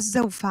nie ma bez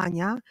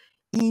zaufania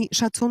i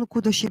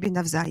szacunku do siebie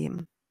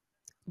nawzajem,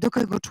 do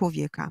każdego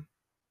człowieka.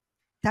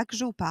 Tak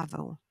żył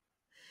Paweł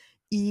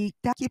i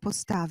takie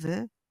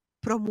postawy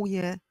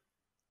promuje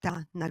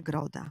ta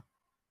nagroda.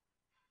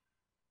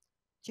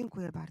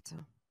 Dziękuję bardzo.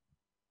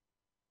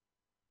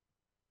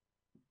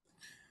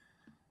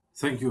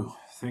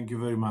 Thank you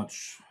very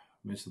much,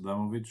 Ms.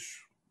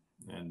 Adamowicz,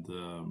 and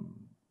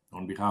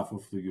on behalf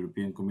of the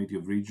European Committee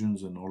of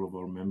Regions and all of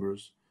our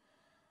members,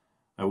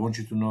 I want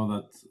you to know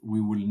that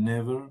we will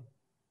never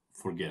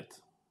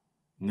forget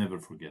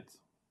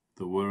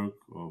the work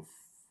of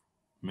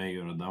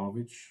Mayor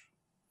Adamowicz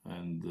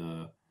and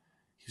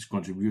his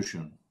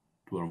contribution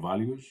to our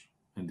values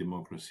and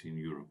democracy in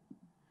Europe.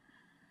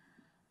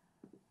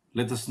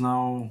 Let us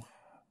now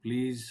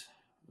please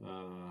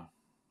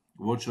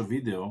watch a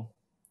video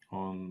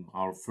on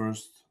our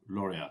first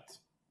laureate.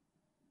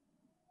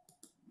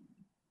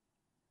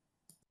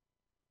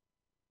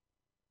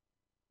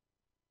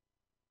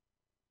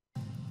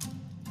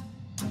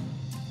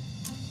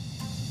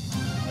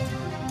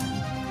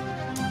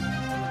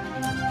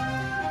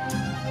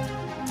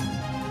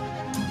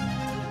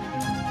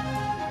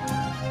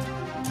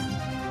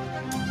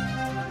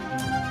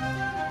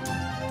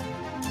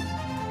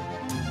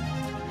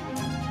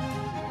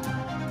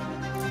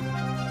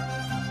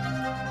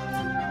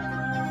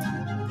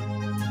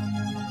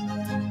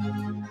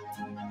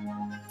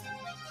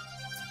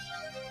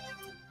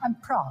 I'm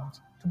proud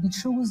to be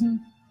chosen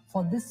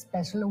for this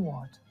special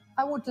award.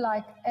 I would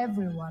like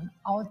everyone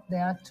out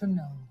there to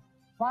know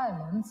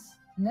violence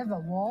never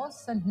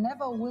was and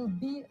never will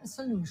be a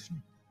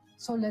solution.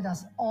 So let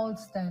us all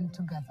stand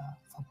together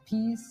for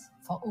peace,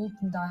 for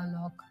open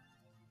dialogue.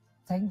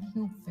 Thank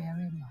you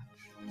very much.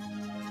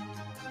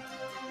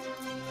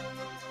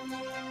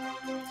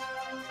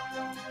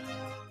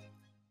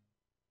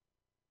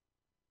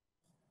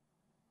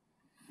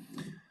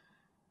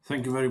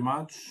 Thank you very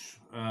much.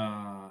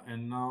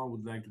 And now I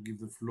would like to give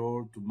the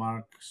floor to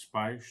Mark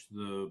Speisch,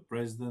 the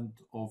president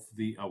of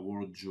the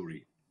award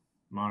jury.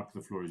 Mark,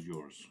 the floor is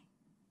yours.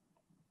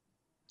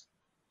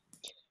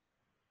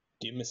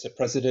 Dear Mr.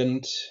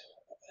 President,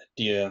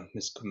 dear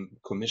Ms.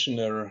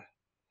 Commissioner,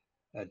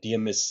 dear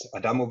Ms.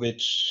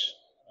 Adamowicz,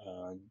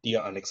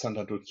 dear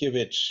Aleksandra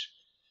DULKIEWICZ,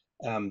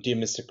 dear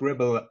Mr.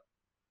 GRIBBLE,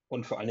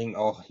 und vor allen Dingen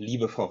auch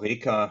liebe Frau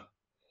REKER,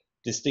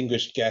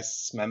 distinguished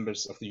guests,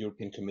 members of the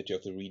European Committee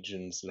of the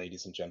Regions,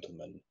 ladies and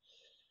gentlemen.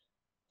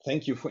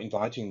 Thank you for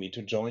inviting me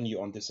to join you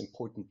on this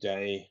important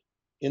day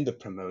in the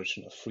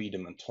promotion of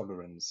freedom and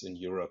tolerance in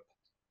Europe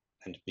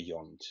and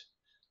beyond.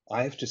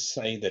 I have to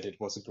say that it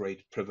was a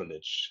great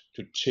privilege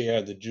to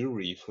chair the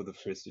jury for the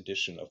first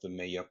edition of the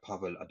Mayor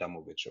Paweł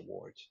Adamowicz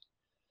Award.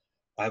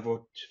 I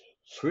would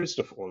first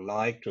of all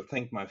like to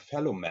thank my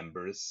fellow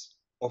members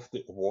of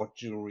the award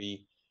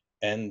jury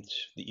and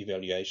the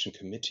evaluation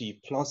committee,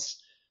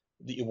 plus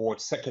the award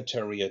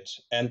secretariat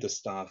and the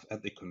staff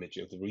at the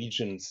Committee of the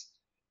Regions,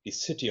 the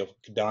city of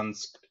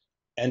Gdansk,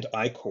 and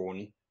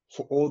ICORN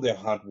for all their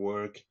hard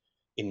work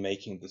in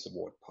making this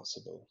award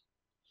possible.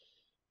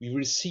 We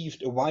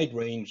received a wide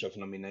range of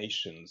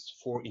nominations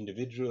for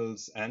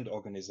individuals and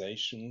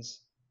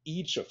organizations,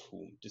 each of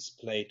whom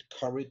displayed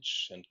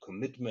courage and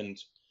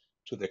commitment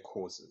to their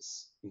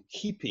causes, in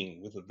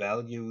keeping with the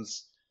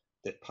values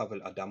that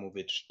Paweł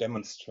Adamowicz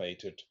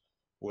demonstrated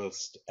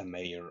whilst a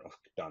mayor of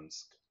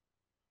Gdansk.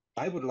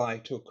 I would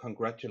like to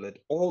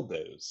congratulate all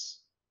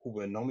those who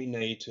were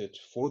nominated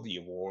for the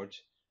award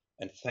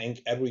and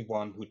thank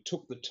everyone who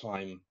took the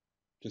time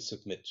to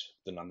submit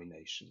the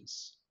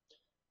nominations.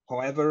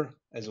 However,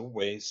 as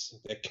always,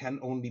 there can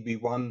only be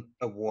one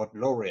award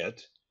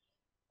laureate,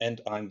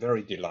 and I'm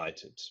very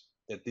delighted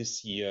that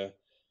this year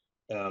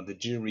the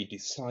jury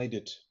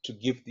decided to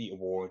give the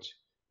award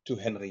to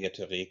Henriette,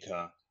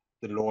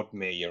 the Lord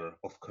Mayor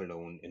of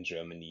Cologne in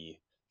Germany,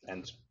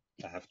 and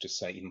I have to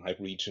say in my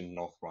region,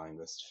 North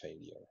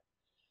Rhine-Westphalia.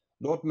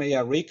 Lord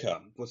Mayor REKER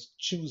was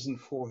chosen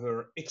for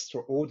her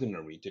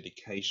extraordinary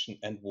dedication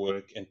and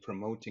work in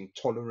promoting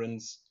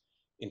tolerance,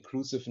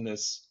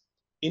 inclusiveness,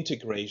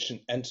 integration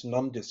and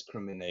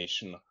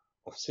non-discrimination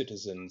of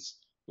citizens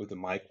with a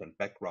migrant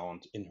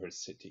background in her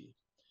city,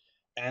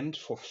 and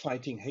for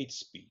fighting hate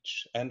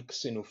speech and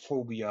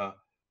xenophobia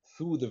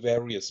through the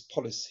various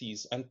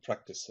policies and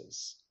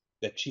practices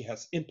that she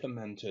has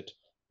implemented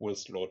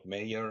whilst Lord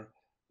Mayor,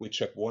 which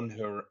have won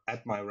her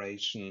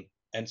admiration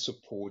and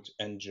support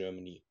in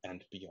Germany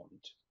and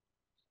beyond.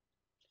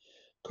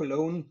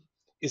 Cologne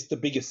is the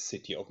biggest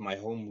city of my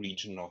home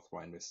region, North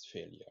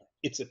Rhine-Westphalia.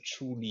 It's a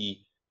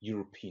truly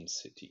European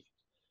city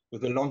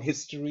with a long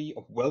history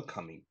of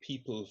welcoming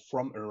people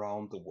from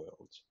around the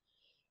world.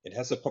 It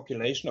has a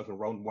population of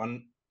around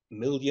 1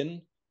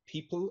 million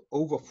people,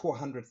 over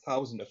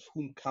 400,000 of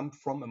whom come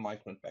from a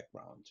migrant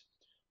background,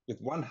 with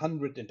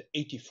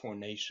 184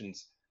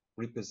 nations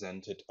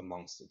represented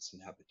amongst its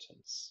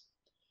inhabitants.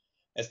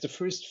 As the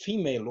first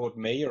female Lord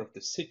Mayor of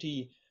the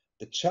city,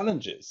 the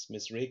challenges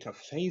Ms. REKER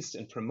faced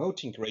in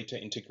promoting greater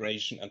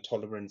integration and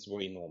tolerance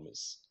were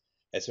enormous,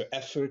 as her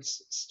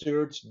efforts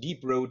stirred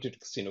deep-rooted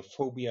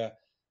xenophobia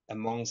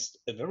amongst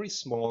a very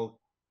small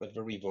but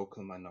very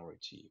vocal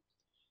minority.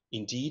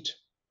 Indeed,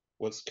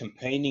 whilst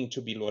campaigning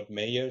to be Lord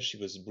Mayor, she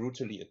was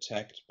brutally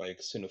attacked by a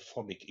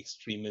xenophobic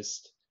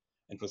extremist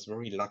and was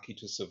very lucky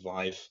to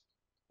survive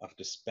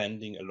after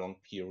spending a long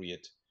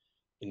period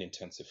in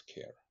intensive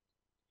care.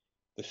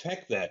 The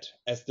fact that,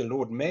 as the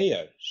Lord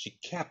Mayor, she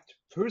kept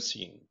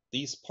pursuing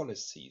these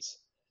policies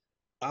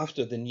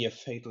after the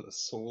near-fatal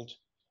assault,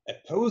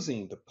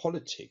 opposing the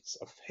politics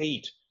of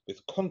hate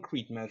with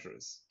concrete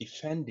measures,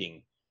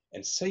 defending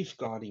and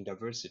safeguarding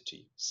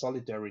diversity,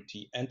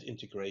 solidarity and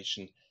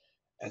integration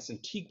as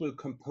integral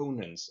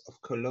components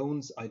of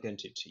Cologne's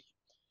identity,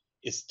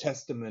 is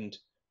testament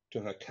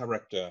to her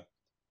character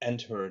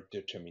and her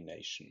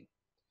determination.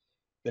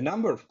 The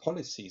number of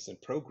policies and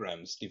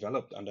programs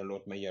developed under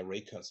Lord Mayor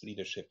REKER's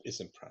leadership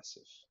is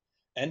impressive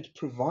and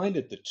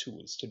provided the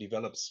tools to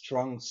develop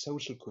strong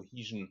social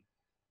cohesion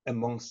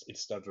amongst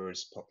its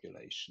diverse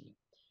population.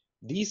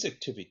 These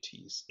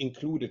activities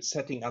included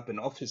setting up an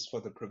office for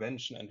the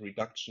prevention and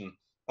reduction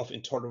of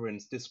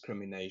intolerance,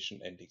 discrimination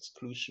and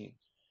exclusion,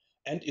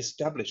 and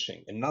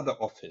establishing another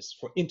office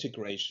for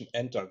integration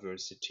and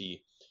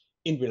diversity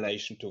in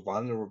relation to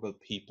vulnerable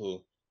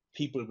people,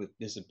 people with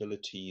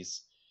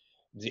disabilities,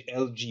 the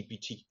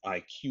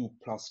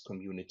LGBTIQ+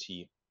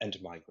 community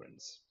and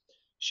migrants.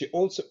 She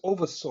also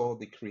oversaw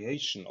the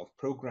creation of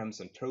programs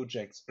and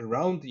projects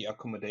around the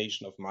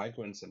accommodation of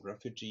migrants and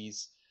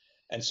refugees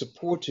and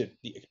supported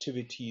the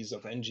activities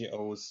of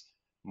NGOs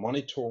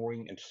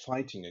monitoring and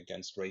fighting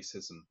against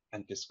racism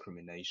and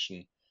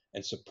discrimination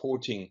and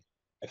supporting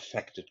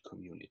affected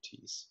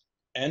communities.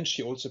 And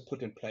she also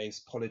put in place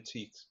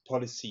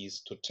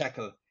policies to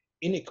tackle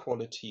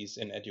inequalities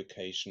in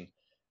education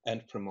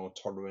and promote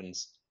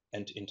tolerance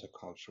and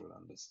intercultural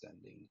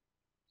understanding.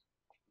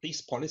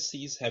 These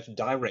policies have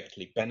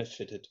directly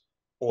benefited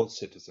all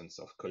citizens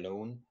of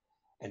Cologne,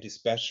 and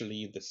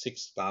especially the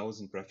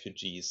 6,000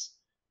 refugees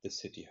the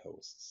city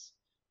hosts.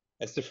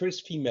 As the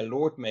first female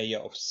Lord Mayor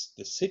of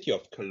the city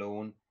of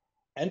Cologne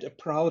and a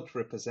proud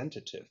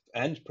representative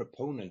and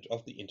proponent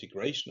of the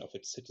integration of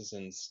its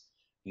citizens,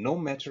 no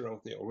matter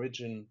of their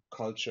origin,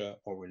 culture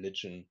or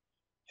religion,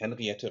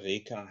 Henriette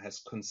REKER has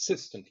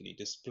consistently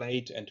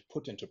displayed and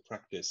put into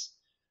practice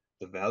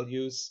the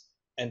values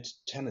and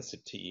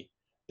tenacity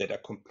that are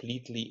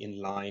completely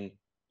in line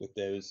with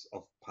those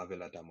of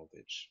Paweł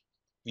Adamowicz.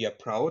 We are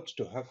proud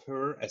to have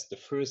her as the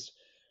first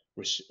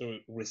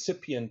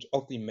recipient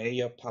of the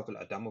Mayor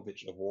Paweł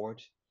Adamowicz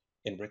Award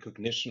in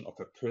recognition of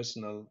her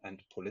personal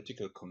and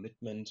political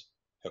commitment,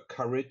 her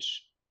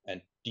courage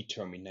and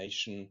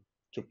determination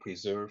to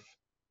preserve,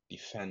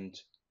 defend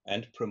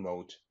and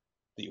promote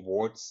the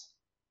awards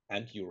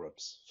and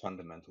Europe's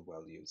fundamental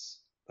values.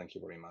 Thank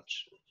you very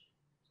much.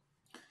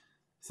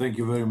 Thank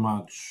you very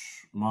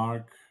much,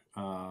 Mark.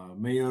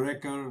 Mayor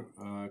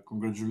REKER,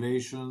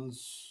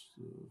 congratulations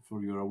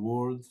for your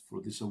award,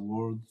 for this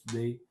award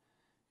today.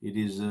 It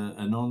is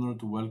an honor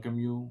to welcome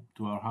you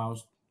to our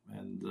house,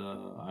 and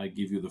I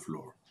give you the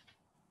floor.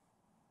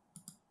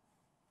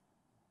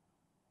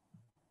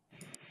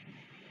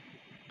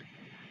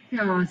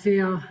 Ja,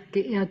 sehr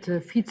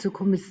geehrte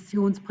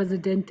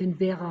Vizekommissionspräsidentin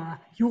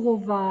Věra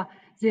JOUROVÁ,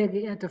 sehr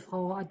geehrte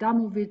Frau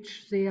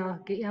Adamowicz,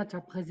 sehr geehrter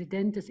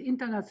Präsident des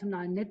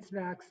internationalen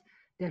Netzwerks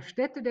der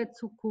Städte der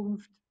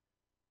Zukunft,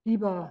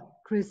 lieber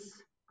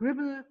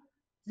GRIBBLE,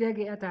 sehr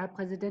geehrter Herr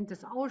Präsident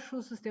des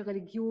Ausschusses der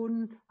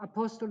Religionen,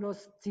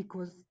 Apostolos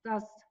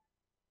Zikostas,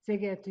 sehr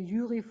geehrte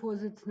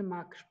Juryvorsitzende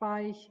Marc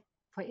Speich,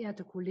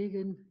 verehrte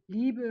Kollegin,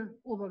 liebe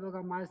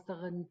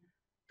Oberbürgermeisterin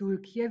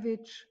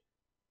DULKIEWICZ,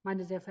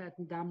 meine sehr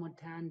verehrten Damen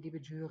und Herren, liebe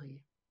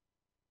Jury.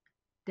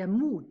 Der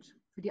Mut,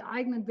 für die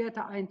eigenen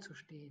Werte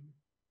einzustehen,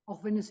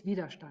 auch wenn es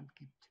Widerstand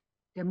gibt.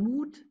 Der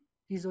Mut,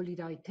 die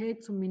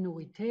Solidarität zu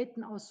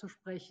Minoritäten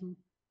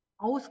auszusprechen,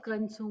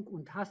 Ausgrenzung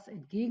und Hass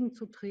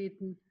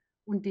entgegenzutreten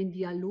und den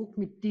Dialog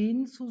mit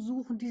denen zu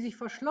suchen, die sich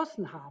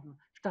verschlossen haben,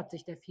 statt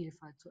sich der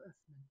Vielfalt zu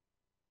öffnen.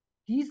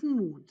 Diesen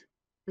Mut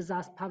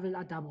besaß Paweł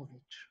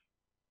Adamowicz.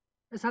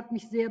 Es hat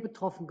mich sehr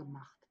betroffen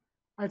gemacht,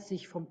 als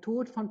ich vom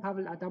Tod von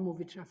Paweł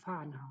Adamowicz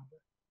erfahren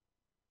habe.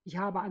 Ich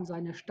habe an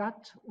seine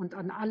Stadt und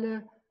an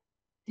alle,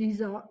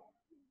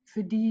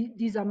 für die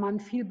dieser Mann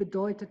viel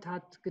bedeutet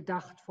hat,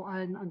 gedacht, vor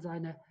allem an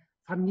seine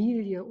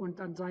Familie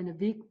und an seine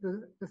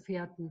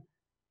Weggefährten.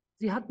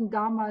 Sie hatten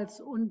damals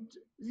und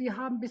sie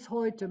haben bis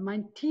heute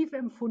mein tief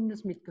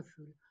empfundenes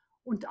Mitgefühl.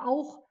 Und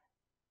auch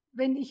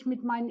wenn ich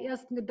mit meinen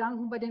ersten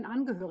Gedanken bei den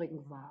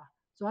Angehörigen war,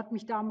 so hat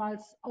mich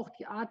damals auch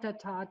die Art der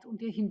Tat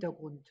und ihr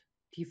Hintergrund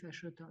tief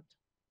erschüttert.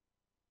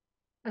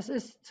 Es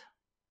ist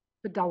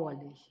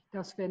bedauerlich,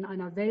 dass wir in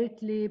einer Welt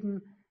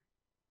leben,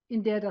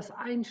 in der das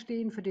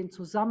Einstehen für den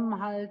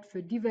Zusammenhalt,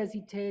 für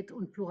Diversität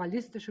und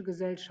pluralistische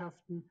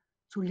Gesellschaften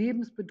zu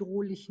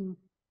lebensbedrohlichen,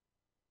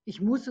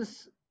 ich muss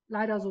es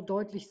leider so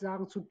deutlich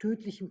sagen, zu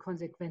tödlichen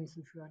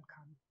Konsequenzen führen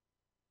kann.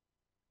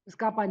 Es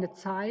gab eine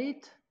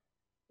Zeit,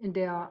 in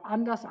der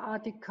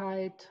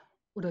Andersartigkeit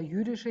oder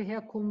jüdische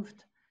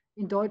Herkunft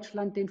in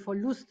Deutschland den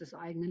Verlust des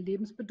eigenen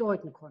Lebens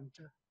bedeuten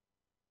konnte.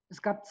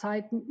 Es gab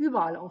Zeiten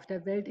überall auf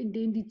der Welt, in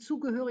denen die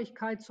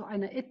Zugehörigkeit zu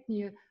einer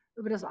Ethnie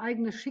über das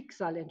eigene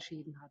Schicksal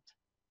entschieden hat.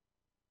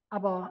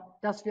 Aber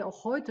dass wir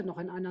auch heute noch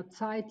in einer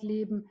Zeit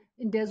leben,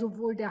 in der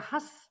sowohl der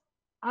Hass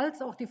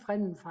als auch die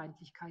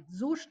Fremdenfeindlichkeit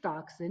so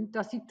stark sind,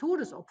 dass sie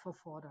Todesopfer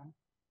fordern,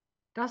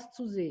 das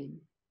zu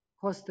sehen,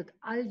 kostet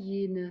all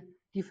jene,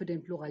 die für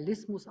den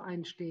Pluralismus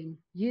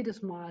einstehen,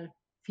 jedes Mal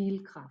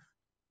viel Kraft.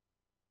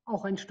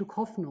 Auch ein Stück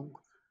Hoffnung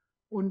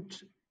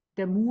und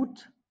der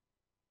Mut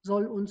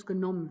soll uns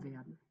genommen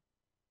werden.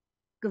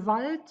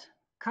 Gewalt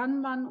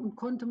kann man und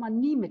konnte man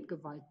nie mit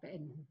Gewalt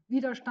beenden.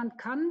 Widerstand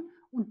kann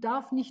und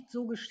darf nicht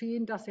so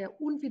geschehen, dass er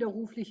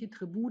unwiderrufliche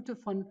Tribute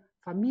von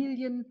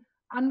Familien,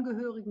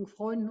 Angehörigen,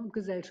 Freunden und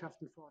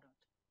Gesellschaften fordert.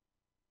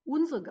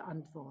 Unsere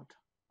Antwort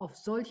auf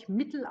solch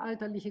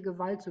mittelalterliche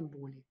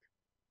Gewaltsymbolik,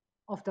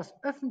 auf das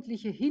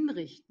öffentliche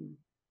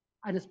Hinrichten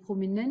eines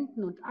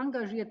prominenten und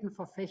engagierten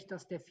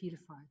Verfechters der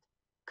Vielfalt,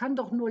 kann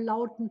doch nur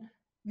lauten: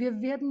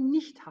 Wir werden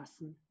nicht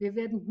hassen, wir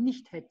werden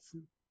nicht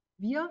hetzen.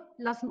 Wir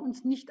lassen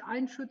uns nicht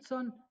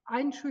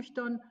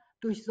einschüchtern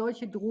durch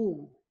solche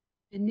Drohungen.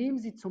 Wir nehmen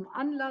sie zum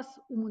Anlass,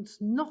 um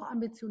uns noch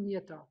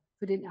ambitionierter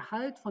für den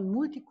Erhalt von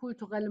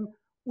multikulturellem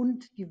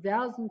und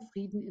diversen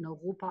Frieden in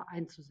Europa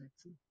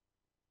einzusetzen.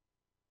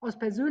 Aus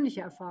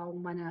persönlicher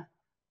Erfahrung, meine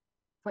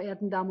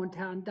verehrten Damen und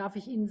Herren, darf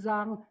ich Ihnen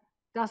sagen,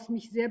 dass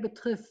mich sehr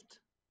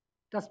betrifft,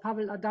 dass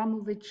Paweł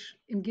Adamowicz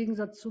im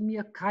Gegensatz zu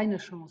mir keine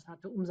Chance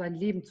hatte, um sein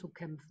Leben zu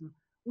kämpfen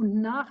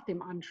und nach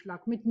dem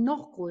Anschlag mit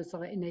noch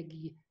größerer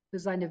Energie für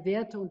seine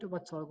Werte und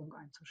Überzeugung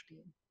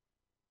einzustehen.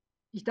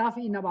 Ich darf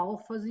Ihnen aber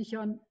auch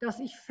versichern,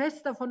 dass ich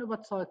fest davon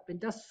überzeugt bin,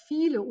 dass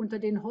viele unter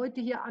den heute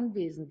hier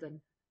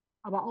Anwesenden,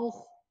 aber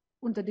auch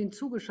unter den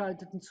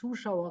zugeschalteten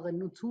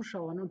Zuschauerinnen und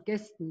Zuschauern und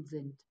Gästen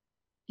sind,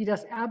 die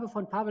das Erbe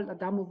von Paweł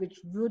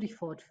Adamowicz würdig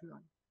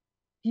fortführen,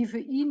 die für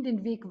ihn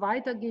den Weg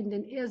weitergehen,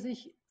 den er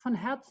sich von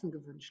Herzen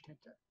gewünscht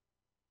hätte.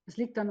 Es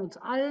liegt an uns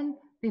allen,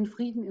 den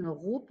Frieden in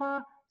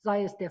Europa,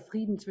 sei es der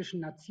Frieden zwischen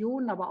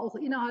Nationen, aber auch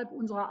innerhalb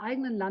unserer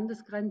eigenen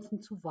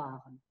Landesgrenzen zu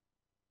wahren.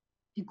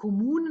 Die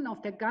Kommunen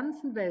auf der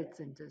ganzen Welt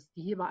sind es,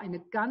 die hierbei eine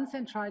ganz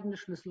entscheidende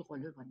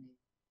Schlüsselrolle übernehmen.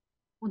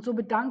 Und so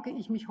bedanke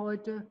ich mich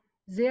heute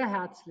sehr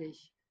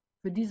herzlich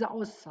für diese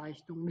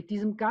Auszeichnung mit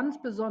diesem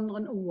ganz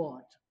besonderen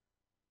Award.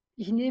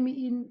 Ich nehme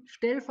ihn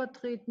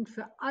stellvertretend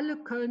für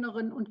alle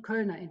Kölnerinnen und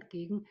Kölner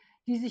entgegen,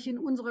 die sich in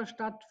unserer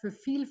Stadt für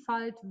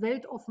Vielfalt,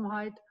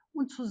 Weltoffenheit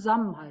und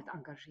Zusammenhalt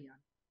engagieren.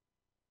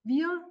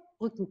 Wir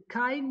rücken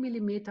keinen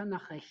Millimeter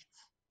nach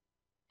rechts,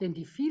 denn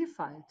die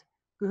Vielfalt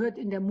gehört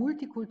in der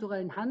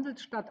multikulturellen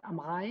Handelsstadt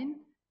am Rhein,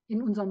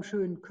 in unserem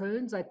schönen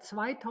Köln, seit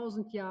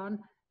 2000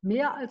 Jahren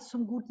mehr als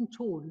zum guten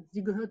Ton.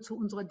 Sie gehört zu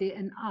unserer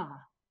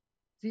DNA.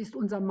 Sie ist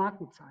unser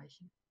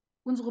Markenzeichen,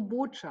 unsere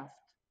Botschaft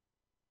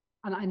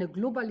an eine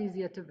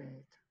globalisierte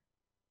Welt.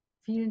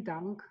 Vielen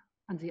Dank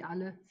An Sie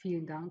alle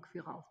vielen Dank für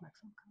Ihre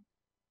Aufmerksamkeit.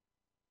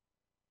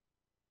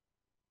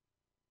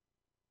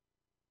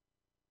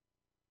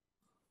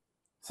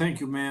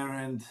 Thank you, Mayor,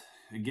 and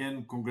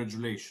again,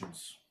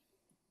 congratulations.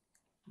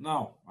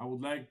 Now, I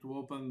would like to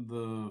open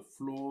the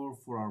floor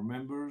for our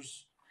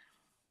members,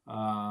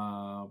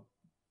 and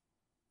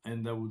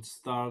I would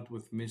start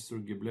with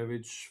Mr.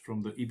 GRIBBLE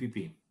from the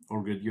EPP.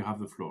 Olga, you have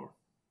the floor.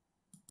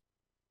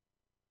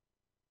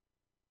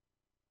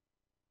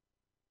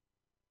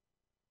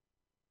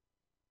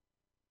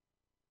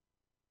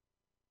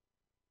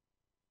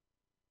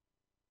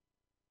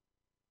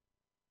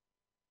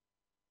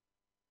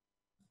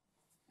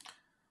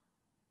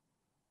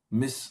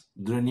 Ms.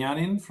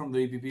 Drenianin from the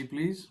EPP,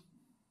 please.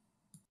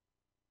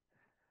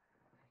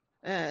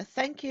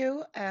 Thank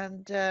you,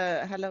 and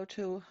hello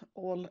to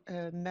all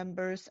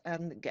members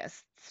and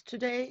guests.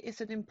 Today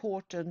is an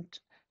important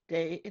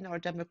day in our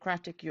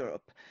democratic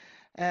Europe,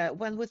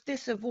 when with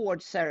this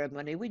award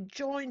ceremony we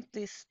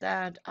jointly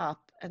stand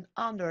up and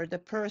honor the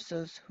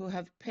persons who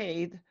have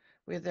paid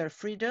with their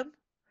freedom,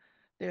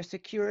 their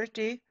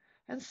security,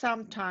 and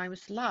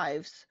sometimes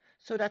lives,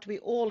 so that we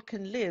all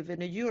can live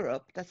in a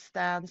Europe that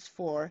stands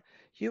for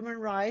human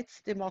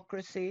rights,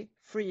 democracy,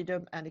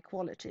 freedom, and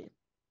equality.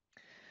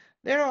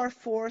 There are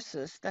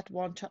forces that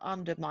want to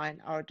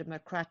undermine our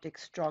democratic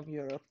strong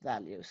Europe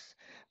values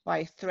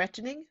by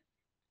threatening,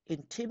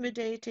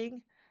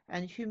 intimidating,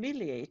 and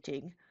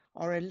humiliating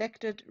our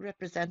elected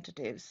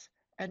representatives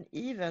and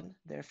even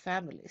their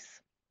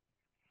families.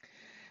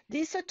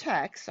 These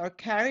attacks are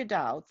carried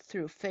out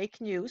through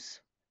fake news,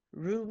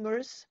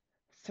 rumors,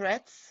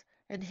 threats,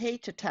 and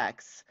hate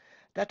attacks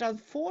that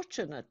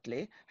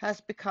unfortunately has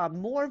become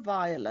more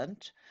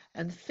violent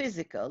and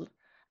physical,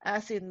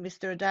 as in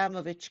Mr.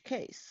 Adamovich's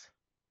case.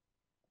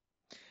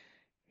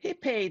 He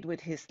paid with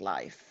his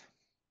life,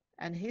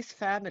 and his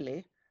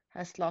family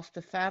has lost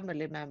a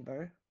family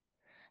member,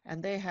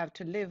 and they have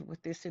to live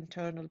with this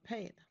internal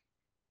pain.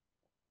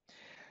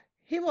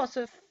 He was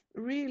a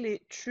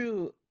really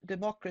true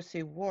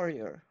democracy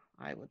warrior,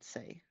 I would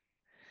say,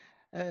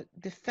 a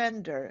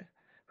defender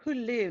who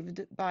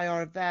lived by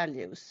our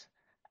values,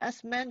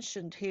 as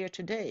mentioned here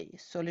today: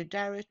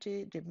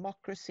 solidarity,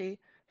 democracy,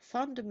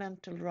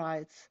 fundamental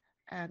rights,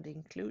 and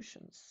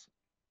inclusions.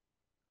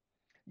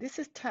 This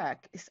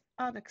attack is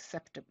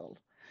unacceptable,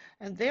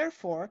 and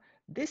therefore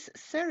this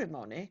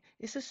ceremony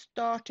is a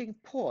starting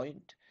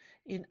point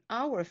in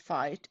our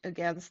fight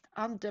against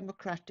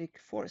undemocratic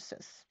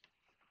forces.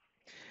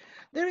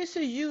 There is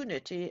a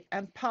unity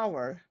and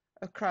power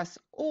across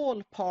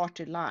all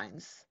party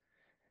lines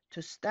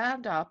to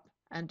stand up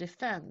and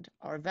defend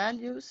our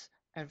values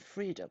and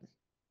freedom.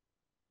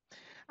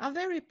 I'm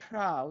very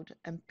proud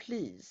and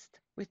pleased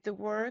with the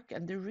work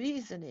and the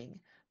reasoning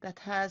that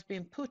has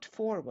been put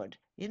forward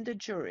in the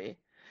jury,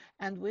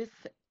 and with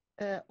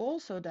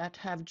also that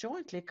have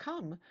jointly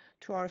come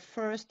to our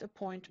first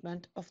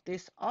appointment of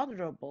this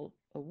honorable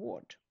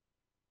award.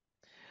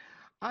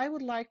 I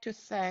would like to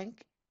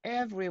thank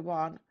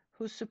everyone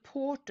who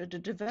supported the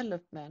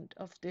development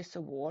of this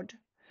award,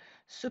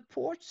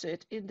 supports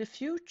it in the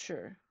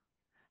future,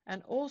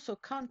 and also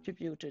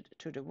contributed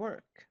to the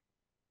work.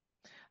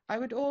 I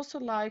would also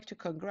like to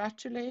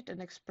congratulate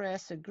and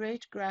express a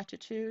great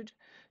gratitude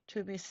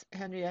to Ms.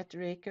 Henriette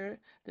REKER,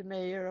 the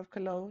Mayor of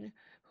Cologne,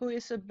 who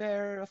is a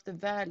bearer of the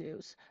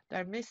values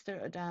that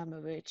Mr.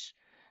 Adamowicz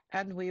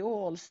and we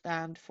all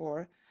stand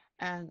for,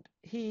 and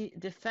he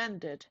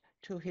defended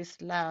to his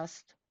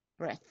last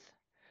breath.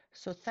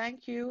 So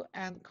thank you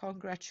and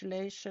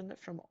congratulations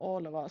from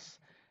all of us,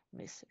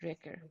 Ms.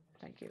 REKER.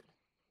 Thank you.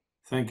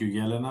 Thank you,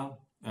 Jelena.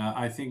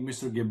 I think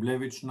Mr.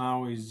 GRIBBLE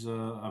now is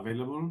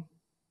available.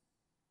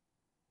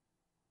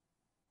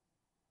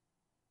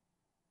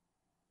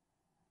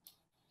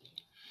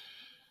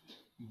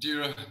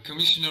 Dear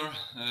Commissioner,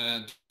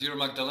 dear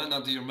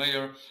Magdalena, dear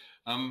Mayor,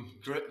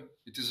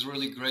 it is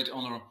really great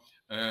honor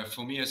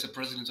for me as a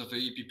president of the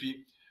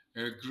EPP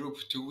group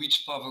to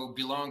which Paweł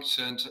belongs,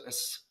 and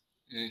as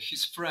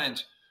his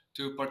friend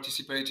to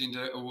participate in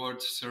the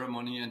award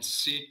ceremony and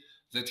see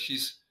that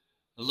his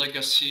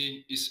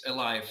legacy is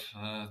alive,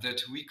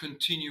 that we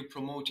continue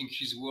promoting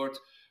his work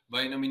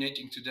by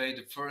nominating today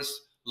the first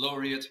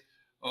laureate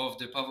of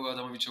the Paweł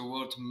Adamowicz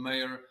Award,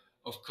 Mayor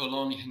of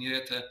Cologne,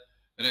 Henriette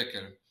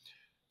REKER.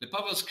 The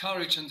Paweł's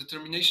courage and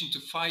determination to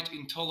fight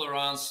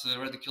intolerance,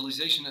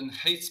 radicalization and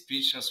hate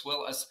speech, as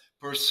well as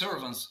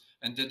perseverance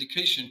and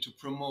dedication to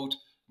promote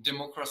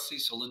democracy,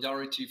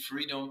 solidarity,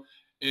 freedom,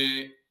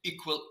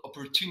 equal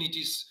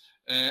opportunities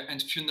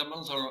and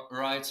fundamental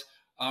rights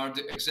are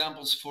the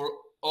examples for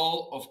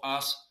all of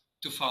us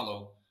to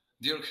follow.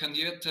 Dear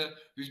Henriette,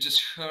 we've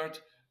just heard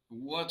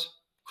what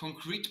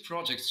concrete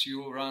projects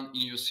you run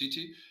in your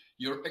city,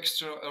 your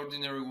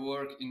extraordinary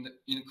work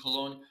in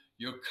Cologne,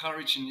 your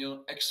courage and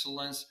your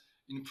excellence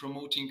in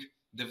promoting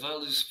the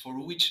values for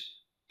which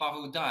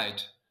Paweł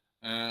died,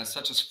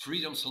 such as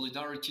freedom,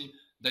 solidarity,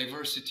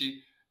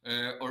 diversity,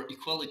 or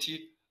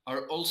equality,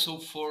 are also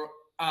for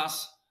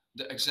us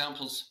the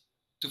examples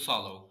to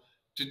follow.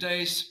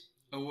 Today's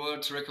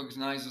award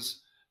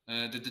recognizes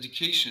the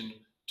dedication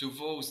to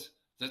those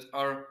that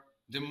are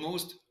the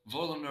most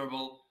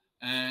vulnerable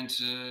and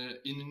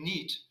in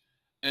need,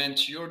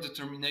 and your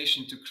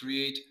determination to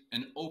create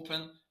an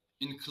open,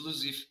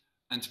 inclusive,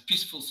 and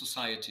peaceful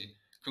society.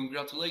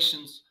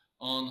 Congratulations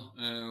on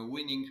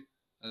winning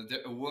the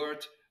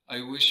award.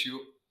 I wish you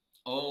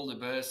all the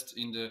best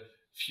in the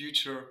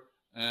future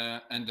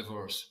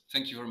endeavors.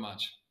 Thank you very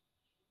much.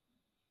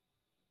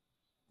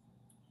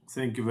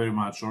 Thank you very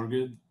much,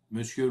 Jorge.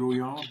 Monsieur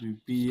Rouillon, du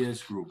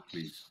PES Group,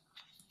 please.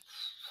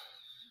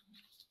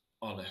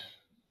 Ole.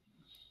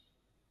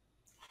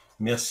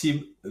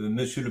 Merci,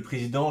 Monsieur le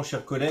Président.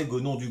 Chers collègues, au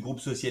nom du groupe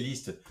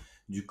socialiste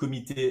du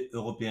Comité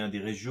européen des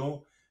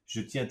régions,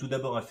 je tiens tout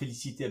d'abord à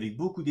féliciter avec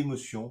beaucoup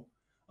d'émotion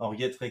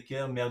Henriette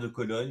REKER, maire de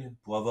Cologne,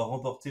 pour avoir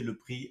remporté le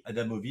prix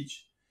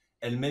Adamowicz,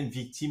 elle-même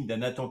victime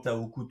d'un attentat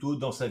au couteau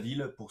dans sa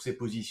ville pour ses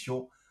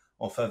positions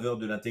en faveur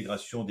de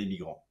l'intégration des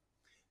migrants.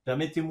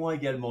 Permettez-moi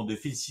également de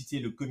féliciter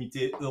le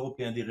Comité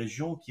européen des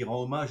régions qui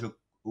rend hommage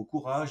au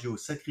courage et au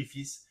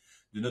sacrifice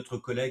de notre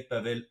collègue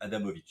Paweł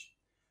Adamowicz.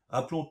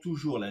 Rappelons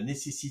toujours la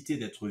nécessité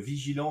d'être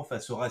vigilant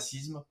face au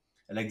racisme,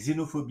 à la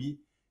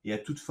xénophobie et à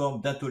toute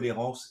forme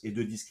d'intolérance et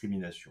de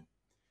discrimination.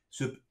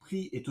 Ce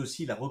prix est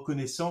aussi la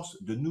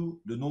reconnaissance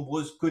de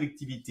nombreuses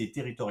collectivités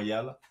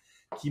territoriales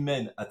qui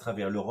mènent à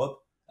travers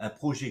l'Europe un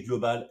projet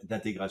global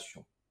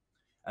d'intégration.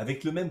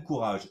 Avec le même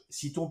courage,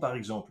 citons par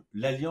exemple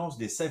l'Alliance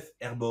des Safe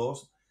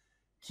Harbors,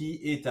 qui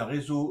est un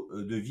réseau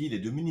de villes et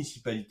de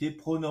municipalités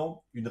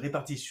prônant une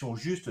répartition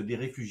juste des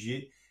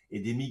réfugiés et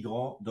des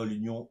migrants dans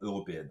l'Union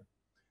européenne.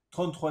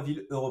 33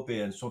 villes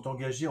européennes sont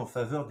engagées en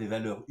faveur des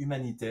valeurs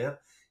humanitaires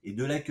et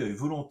de l'accueil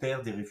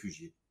volontaire des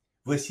réfugiés.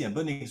 Voici un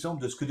bon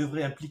exemple de ce que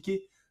devrait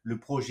impliquer le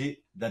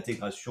projet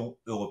d'intégration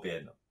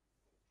européenne.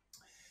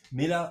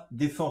 Mais la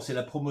défense et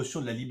la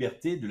promotion de la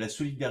liberté, de la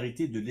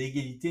solidarité, de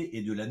l'égalité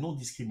et de la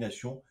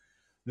non-discrimination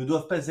ne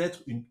doivent pas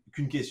être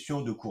qu'une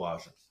question de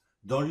courage.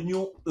 Dans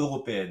l'Union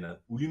européenne,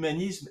 où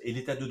l'humanisme et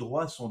l'état de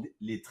droit sont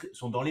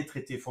dans les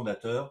traités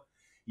fondateurs,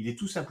 il est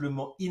tout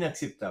simplement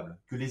inacceptable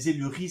que les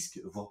élus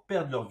risquent, voire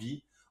perdent leur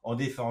vie en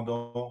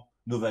défendant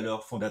nos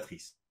valeurs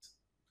fondatrices.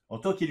 En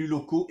tant qu'élus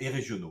locaux et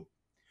régionaux,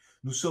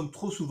 nous sommes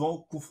trop souvent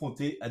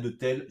confrontés à de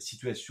telles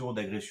situations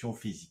d'agression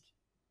physique.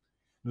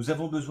 Nous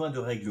avons besoin de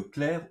règles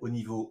claires au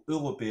niveau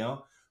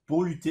européen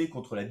pour lutter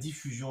contre la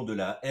diffusion de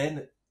la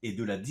haine et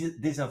de la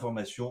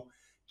désinformation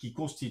qui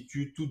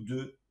constituent toutes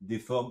deux des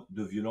formes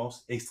de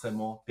violence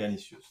extrêmement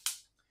pernicieuses.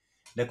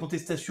 La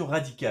contestation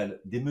radicale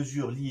des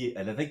mesures liées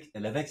à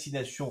la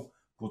vaccination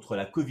contre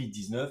la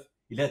Covid-19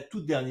 est la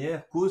toute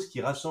dernière cause qui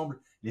rassemble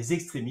les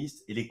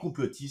extrémistes et les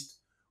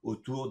complotistes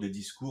autour de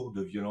discours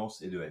de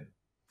violence et de haine.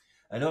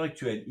 À l'heure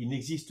actuelle, il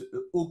n'existe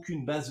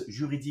aucune base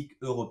juridique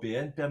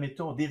européenne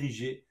permettant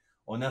d'ériger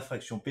en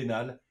infraction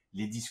pénale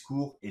les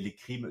discours et les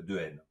crimes de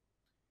haine.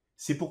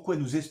 C'est pourquoi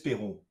nous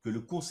espérons que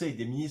le Conseil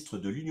des ministres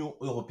de l'Union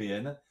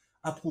européenne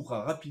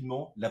approuvera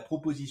rapidement la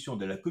proposition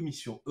de la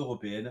Commission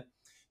européenne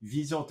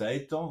visant à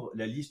étendre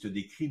la liste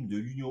des crimes de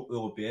l'Union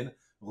européenne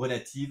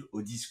relative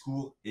aux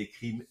discours et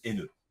crimes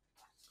haineux.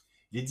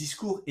 Les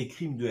discours et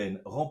crimes de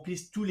haine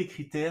remplissent tous les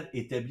critères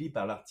établis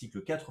par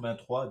l'article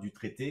 83 du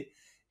traité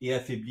et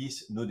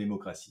affaiblissent nos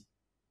démocraties.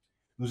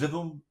 Nous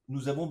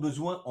avons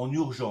besoin en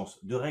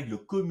urgence de règles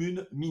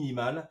communes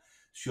minimales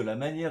sur la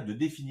manière de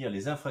définir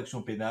les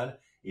infractions pénales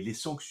et les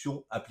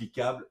sanctions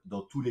applicables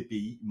dans tous les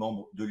pays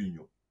membres de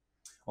l'Union.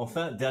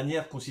 Enfin,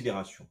 dernière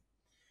considération.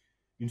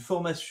 Une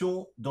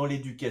formation dans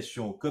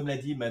l'éducation, comme l'a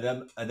dit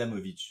Madame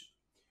Adamowicz.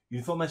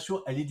 Une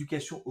formation à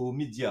l'éducation aux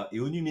médias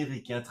et au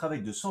numérique et un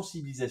travail de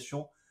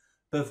sensibilisation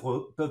peuvent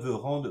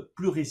rendre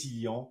plus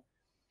résilients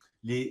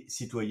les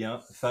citoyens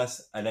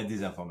face à la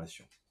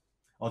désinformation.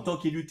 En tant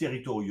qu'élus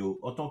territoriaux,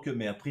 en tant que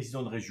maire,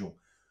 président de région,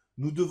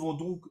 nous devons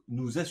donc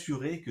nous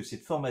assurer que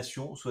cette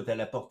formation soit à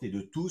la portée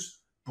de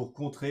tous pour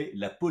contrer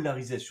la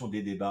polarisation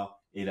des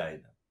débats et la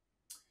haine.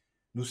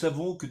 Nous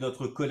savons que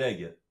notre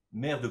collègue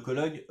maire de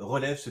Cologne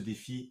relève ce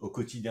défi au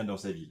quotidien dans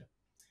sa ville.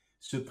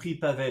 Ce prix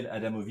Paweł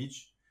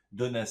Adamowicz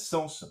donne un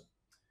sens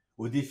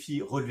aux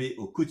défis relevés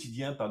au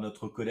quotidien par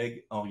notre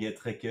collègue Henriette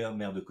REKER,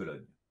 maire de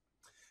Cologne.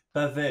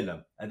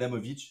 Paweł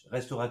Adamowicz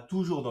restera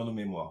toujours dans nos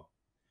mémoires.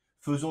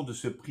 Faisons de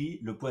ce prix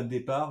le point de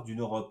départ d'une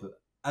Europe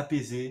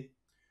apaisée,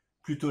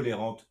 plus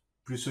tolérante,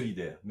 plus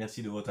solidaire.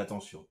 Merci de votre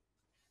attention.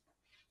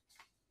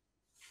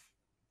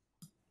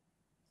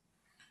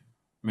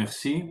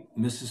 Merci.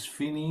 Mrs.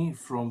 Finney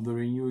from the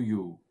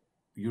Renew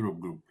Europe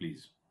Group,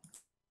 please.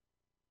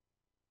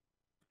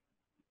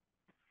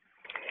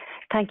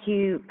 Thank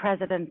you,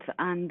 President,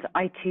 and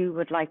I too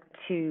would like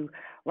to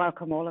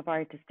welcome all of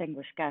our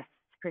distinguished guests,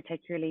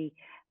 particularly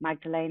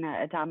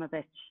Magdalena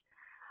Adamowicz.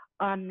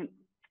 On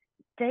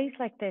days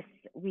like this,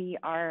 we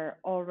are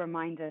all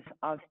reminded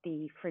of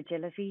the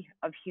fragility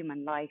of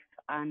human life,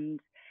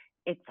 and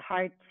it's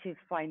hard to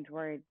find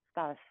words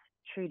that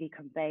truly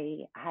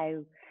convey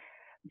how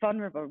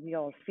vulnerable we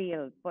all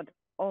feel, but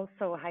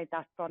also how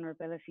that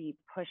vulnerability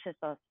pushes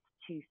us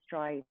to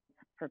strive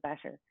for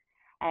better.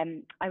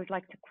 I would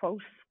like to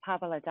quote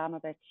Paweł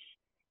Adamowicz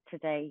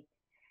today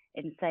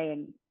in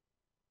saying,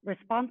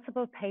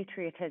 Responsible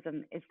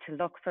patriotism is to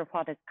look for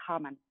what is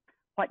common,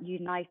 what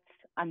unites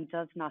and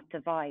does not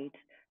divide,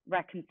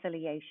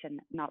 reconciliation,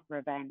 not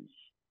revenge.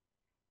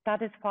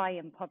 That is why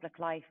in public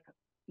life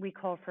we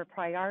call for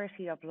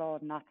priority of law,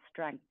 not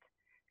strength,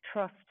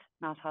 trust,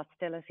 not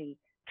hostility,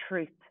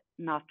 truth,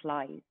 not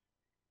lies.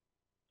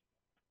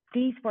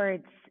 These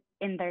words,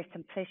 in their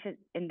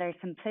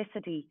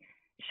simplicity,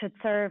 should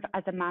serve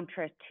as a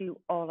mantra to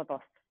all of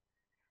us.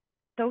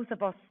 Those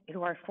of us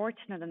who are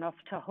fortunate enough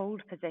to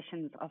hold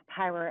positions of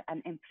power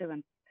and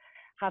influence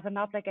have an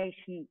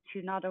obligation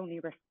to not only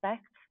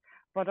respect,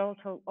 but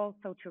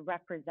also to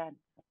represent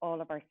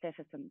all of our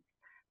citizens,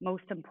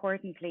 most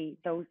importantly,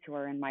 those who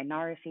are in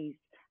minorities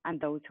and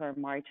those who are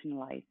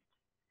marginalized.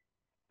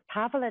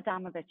 Paweł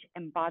Adamowicz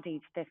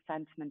embodied this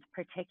sentiment,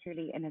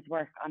 particularly in his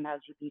work on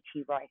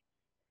LGBT rights.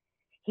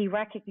 He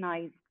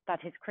recognized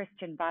that his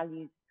Christian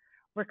values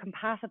were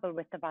compatible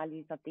with the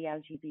values of the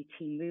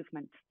LGBT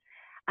movement,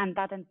 and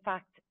that in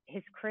fact,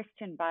 his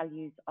Christian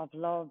values of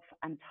love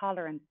and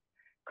tolerance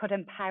could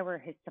empower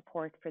his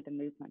support for the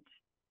movement.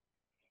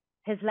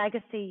 His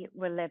legacy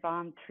will live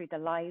on through the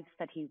lives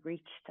that he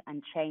reached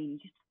and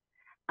changed,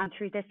 and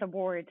through this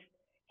award,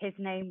 his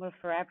name will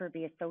forever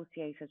be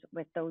associated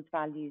with those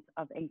values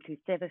of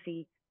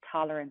inclusivity,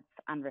 tolerance,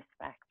 and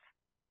respect.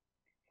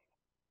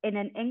 In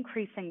an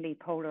increasingly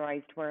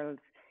polarized world,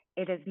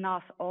 it is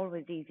not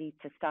always easy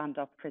to stand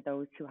up for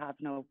those who have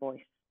no voice.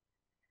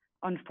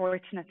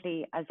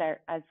 Unfortunately,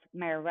 as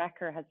Mayor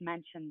REKER has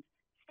mentioned,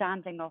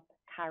 standing up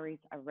carries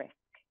a risk.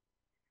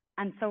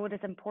 And so it is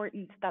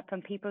important that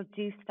when people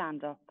do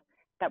stand up,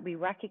 that we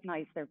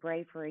recognize their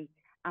bravery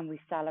and we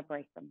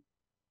celebrate them.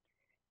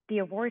 The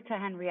award to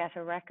Henriette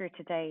REKER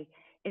today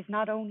is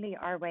not only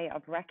our way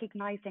of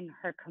recognizing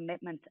her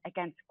commitment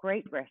against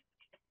great risk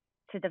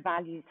to the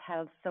values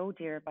held so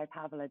dear by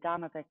Paweł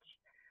Adamowicz,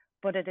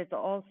 but it is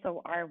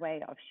also our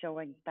way of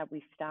showing that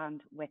we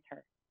stand with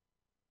her.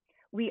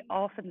 We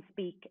often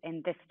speak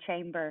in this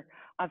chamber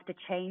of the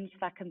change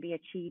that can be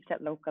achieved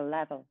at local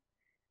level.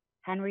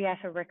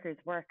 Henriette REKER's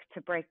work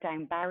to break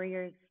down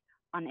barriers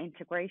on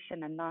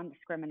integration and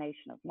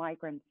non-discrimination of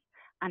migrants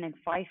and in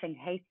fighting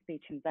hate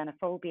speech and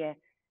xenophobia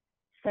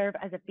serve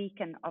as a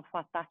beacon of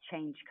what that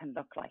change can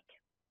look like.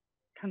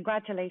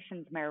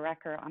 Congratulations, Mayor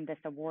REKER, on this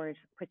award,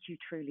 which you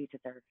truly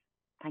deserve.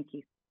 Thank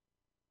you.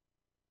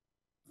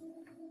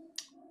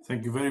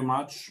 Thank you very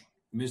much.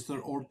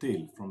 Mr.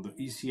 Ortil from the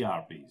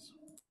ECR, please.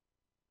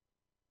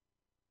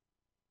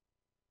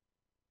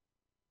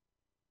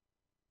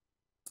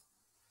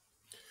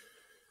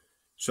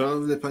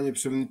 Szanowny Panie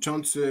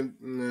Przewodniczący,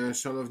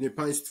 Szanowni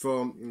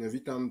Państwo,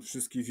 witam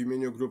wszystkich w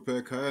imieniu grupy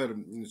REKER.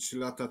 3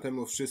 lata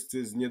temu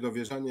wszyscy z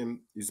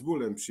niedowierzaniem i z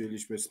bólem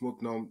przyjęliśmy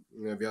smutną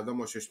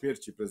wiadomość o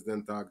śmierci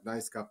prezydenta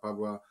Gdańska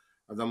Pawła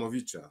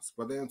Adamowicza.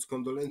 Składając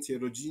kondolencje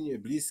rodzinie,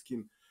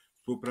 bliskim,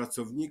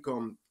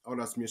 współpracownikom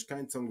oraz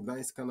mieszkańcom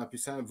Gdańska,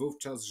 napisałem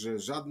wówczas, że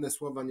żadne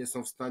słowa nie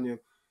są w stanie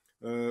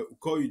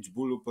ukoić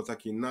bólu po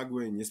takiej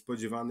nagłej,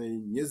 niespodziewanej,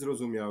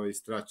 niezrozumiałej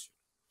stracie.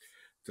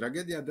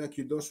 Tragedia, do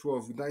jakiej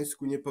doszło w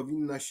Gdańsku, nie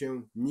powinna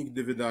się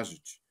nigdy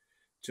wydarzyć.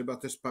 Trzeba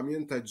też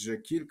pamiętać, że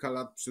kilka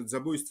lat przed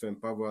zabójstwem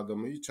Pawła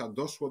Adamowicza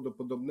doszło do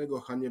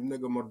podobnego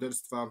haniebnego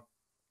morderstwa,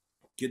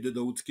 kiedy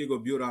do łódzkiego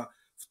biura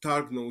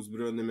wtargnął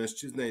uzbrojony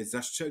mężczyzna i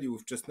zastrzelił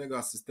ówczesnego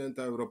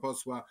asystenta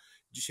europosła,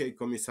 dzisiaj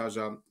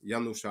komisarza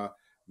Janusza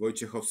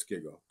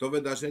Wojciechowskiego. To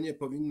wydarzenie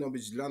powinno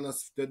być dla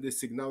nas wtedy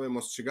sygnałem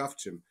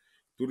ostrzegawczym,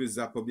 który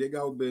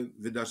zapobiegałby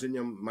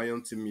wydarzeniom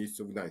mającym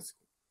miejsce w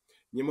Gdańsku.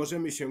 Nie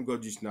możemy się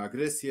godzić na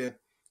agresję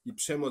i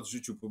przemoc w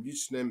życiu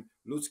publicznym.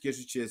 Ludzkie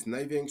życie jest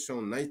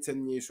największą,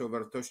 najcenniejszą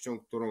wartością,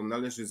 którą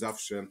należy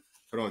zawsze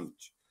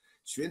chronić.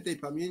 Świętej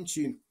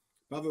pamięci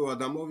Paweł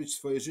Adamowicz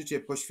swoje życie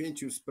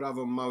poświęcił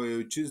sprawom małej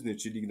ojczyzny,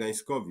 czyli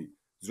Gdańskowi.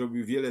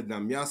 Zrobił wiele dla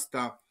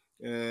miasta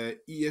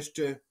i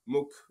jeszcze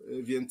mógł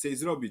więcej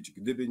zrobić,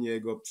 gdyby nie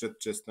jego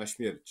przedwczesna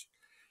śmierć.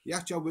 Ja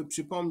chciałbym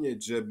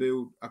przypomnieć, że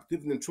był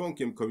aktywnym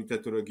członkiem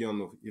Komitetu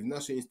Regionów i w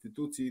naszej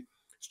instytucji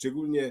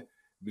szczególnie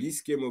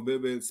bliskie mu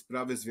były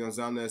sprawy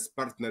związane z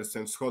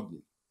partnerstwem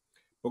wschodnim.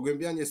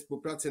 Pogłębianie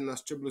współpracy na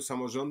szczeblu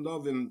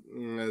samorządowym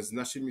z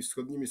naszymi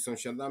wschodnimi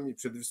sąsiadami,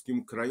 przede wszystkim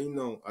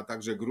Ukrainą, a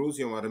także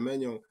Gruzją,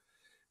 Armenią,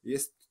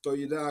 jest to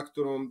idea,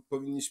 którą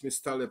powinniśmy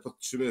stale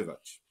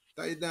podtrzymywać.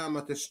 Ta idea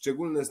ma też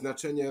szczególne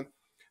znaczenie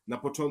na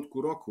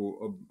początku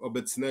roku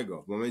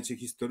obecnego. W momencie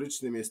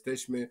historycznym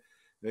jesteśmy,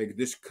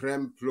 gdyż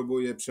Kreml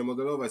próbuje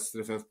przemodelować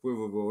strefę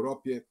wpływu w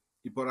Europie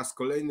i po raz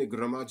kolejny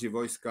gromadzi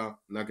wojska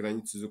na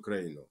granicy z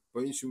Ukrainą.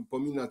 Powinniśmy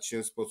upominać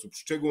się w sposób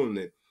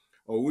szczególny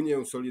o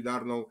Unię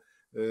solidarną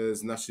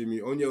z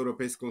naszymi, Unię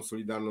Europejską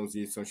solidarną z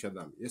jej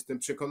sąsiadami. Jestem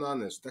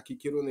przekonany, że taki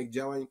kierunek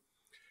działań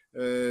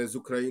z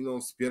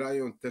Ukrainą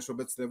wspierają też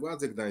obecne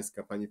władze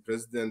Gdańska, pani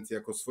prezydent,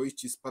 jako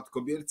swoiści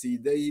spadkobiercy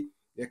idei,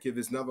 jakie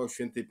wyznawał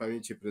świętej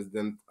pamięci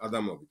prezydent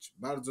Adamowicz.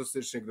 Bardzo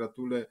serdecznie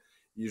gratuluję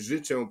i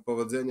życzę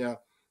powodzenia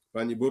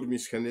pani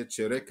burmistrz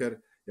Henriette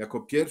REKER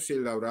jako pierwszej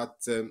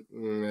laureatce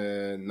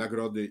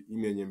nagrody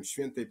imieniem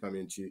świętej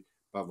pamięci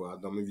Pawła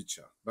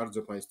Adamowicza.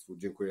 Bardzo Państwu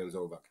dziękuję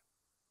za uwagę.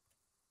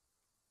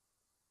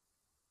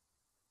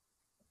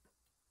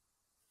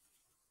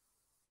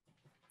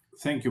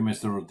 Thank you,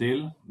 Mr.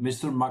 Rotil.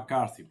 Mr.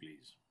 McCarthy,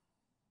 please,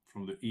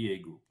 from the EA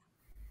Group.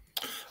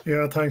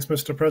 Yeah, thanks,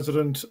 Mr.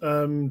 President.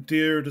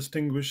 Dear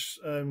distinguished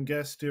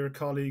guests, dear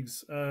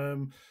colleagues,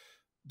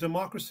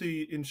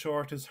 democracy, in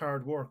short, is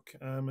hard work.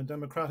 In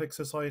democratic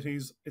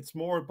societies, it's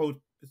more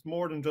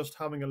than just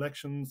having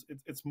elections.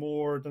 It's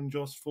more than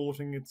just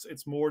voting.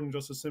 It's more than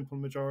just a simple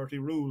majority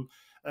rule.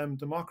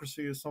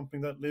 Democracy is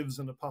something that lives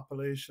in a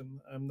population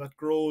that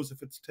grows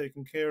if it's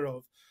taken care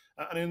of.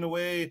 And in a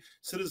way,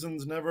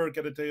 citizens never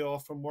get a day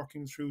off from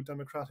working through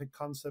democratic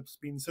concepts,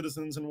 being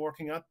citizens and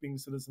working at being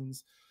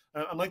citizens.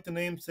 And like the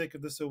namesake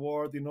of this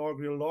award, the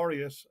inaugural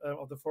laureate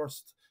of the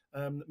first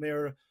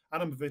Mayor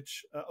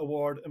Adamowicz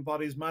award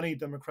embodies many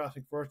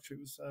democratic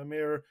virtues.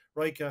 Mayor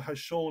Rieke has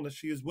shown that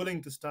she is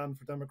willing to stand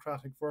for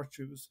democratic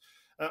virtues.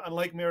 And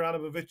like Mayor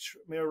Adamowicz,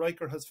 Mayor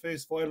Rieke has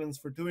faced violence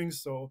for doing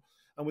so.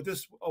 And with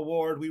this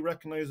award, we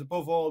recognise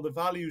above all the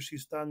values she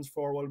stands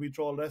for, while we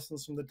draw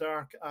lessons from the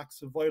dark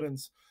acts of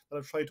violence that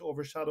have tried to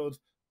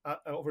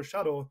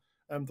overshadow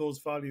those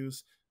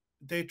values.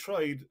 They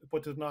tried,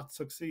 but did not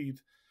succeed.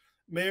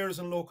 Mayors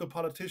and local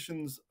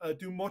politicians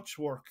do much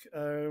work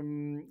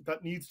that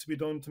needs to be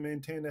done to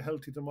maintain a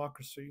healthy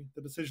democracy.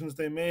 The decisions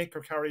they make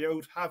or carry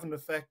out have an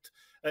effect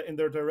in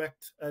their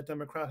direct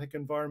democratic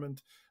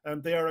environment.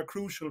 They are a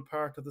crucial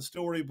part of the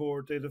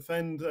storyboard they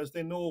defend, as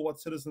they know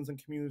what citizens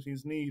and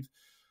communities need.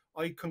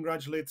 I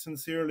congratulate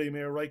sincerely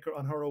Mayor Rieke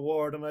on her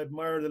award, and I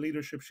admire the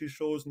leadership she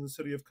shows in the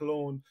city of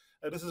Cologne.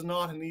 This is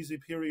not an easy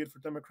period for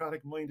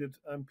democratic-minded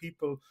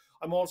people.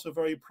 I'm also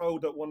very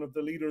proud that one of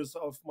the leaders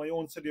of my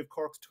own city of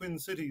Cork's twin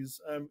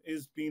cities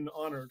is being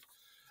honoured.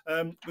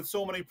 With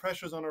so many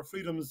pressures on our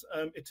freedoms,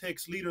 it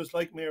takes leaders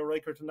like Mayor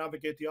Rieke to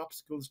navigate the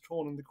obstacles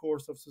thrown in the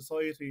course of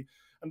society.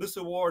 And this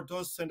award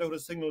does send out a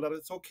signal that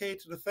it's okay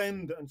to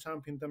defend and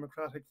champion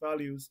democratic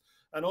values.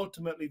 And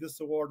ultimately, this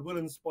award will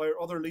inspire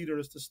other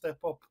leaders to step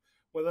up,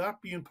 whether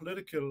that be in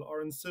political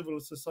or in civil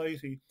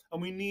society.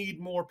 And we need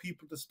more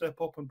people to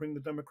step up and bring the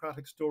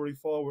democratic story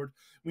forward.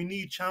 We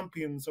need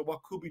champions, or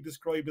what could be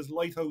described as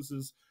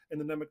lighthouses in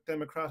the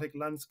democratic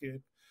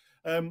landscape.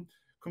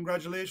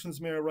 Congratulations,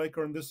 Mayor Rieke,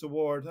 on this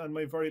award, and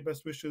my very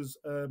best wishes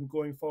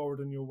going forward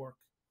in your work.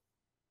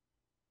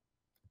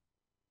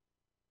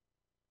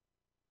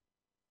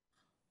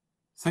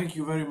 Thank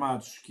you very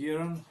much,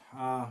 Kieran.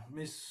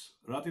 Ms.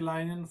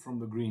 Ratilainen from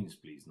the Greens,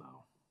 please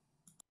now.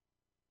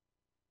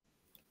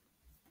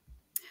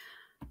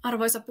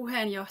 Arvoisa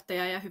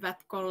puheenjohtaja ja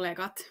hyvät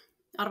kollegat,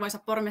 arvoisa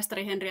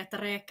pormestari Henriette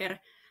REKER,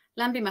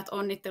 lämpimät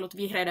onnittelut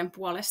vihreiden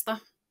puolesta.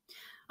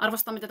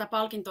 Arvostamme tätä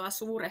palkintoa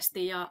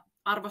suuresti ja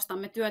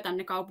arvostamme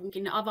työtänne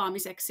kaupunkinne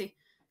avaamiseksi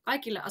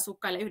kaikille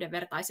asukkaille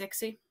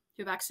yhdenvertaiseksi,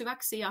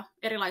 hyväksyväksi ja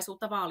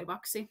erilaisuutta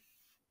vaalivaksi.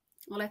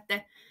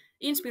 Olette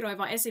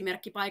inspiroiva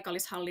esimerkki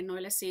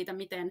paikallishallinnoille siitä,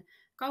 miten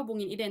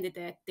kaupungin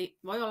identiteetti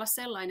voi olla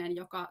sellainen,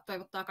 joka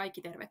toivottaa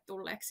kaikki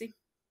tervetulleeksi.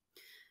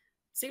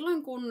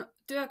 Silloin kun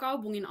työ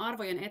kaupungin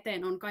arvojen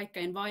eteen on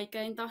kaikkein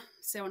vaikeinta,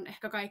 se on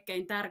ehkä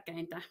kaikkein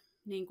tärkeintä,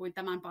 niin kuin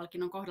tämän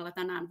palkinnon kohdalla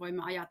tänään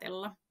voimme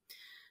ajatella.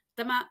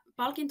 Tämä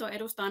palkinto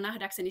edustaa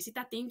nähdäkseni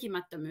sitä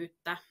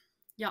tinkimättömyyttä,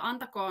 ja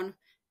antakoon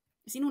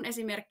sinun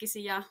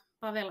esimerkkisi ja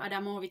Paweł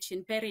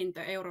Adamowiczin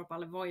perintö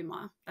Euroopalle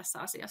voimaa tässä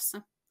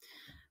asiassa.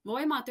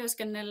 Voimaa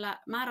työskennellä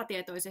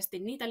määrätietoisesti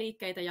niitä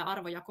liikkeitä ja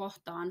arvoja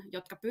kohtaan,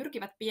 jotka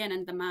pyrkivät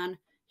pienentämään,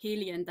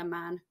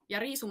 hiljentämään ja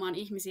riisumaan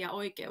ihmisiä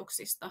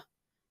oikeuksista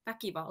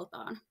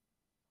väkivaltaan.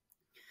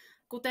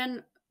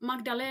 Kuten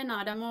Magdalena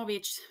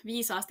Adamowicz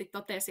viisaasti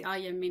totesi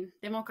aiemmin,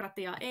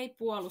 demokratia ei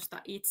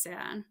puolusta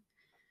itseään.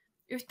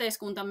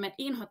 Yhteiskuntamme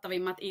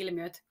inhottavimmat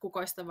ilmiöt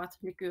kukoistavat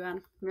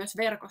nykyään myös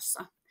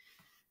verkossa.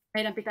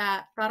 Meidän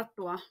pitää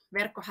tarttua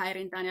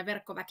verkkohäirintään ja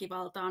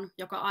verkkoväkivaltaan,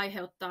 joka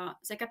aiheuttaa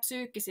sekä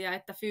psyykkisiä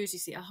että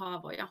fyysisiä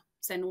haavoja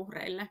sen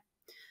uhreille.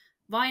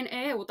 Vain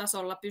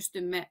EU-tasolla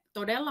pystymme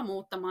todella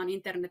muuttamaan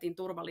internetin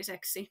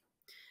turvalliseksi.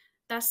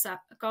 Tässä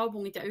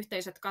kaupungit ja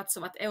yhteisöt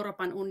katsovat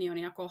Euroopan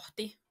unionia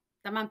kohti.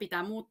 Tämän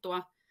pitää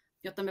muuttua,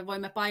 jotta me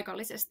voimme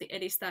paikallisesti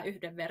edistää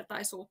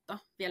yhdenvertaisuutta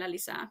vielä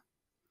lisää.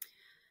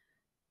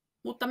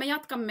 Mutta me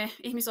jatkamme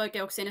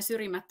ihmisoikeuksien ja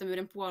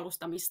syrjimättömyyden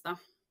puolustamista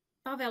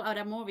Paweł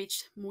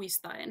Adamowicz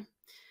muistaen.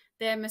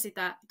 Teemme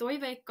sitä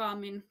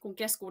toiveikkaammin, kun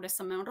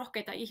keskuudessamme on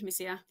rohkeita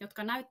ihmisiä,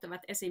 jotka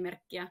näyttävät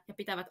esimerkkiä ja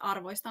pitävät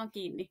arvoistaan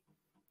kiinni.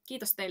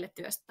 Kiitos teille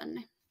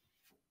työstänne.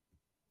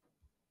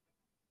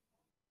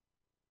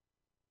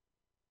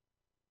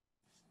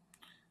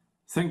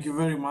 Thank you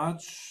very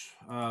much.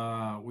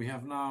 We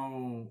have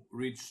now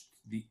reached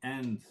the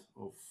end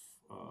of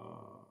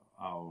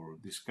our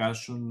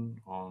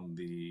discussion on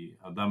the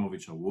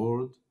Adamowicz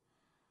Award.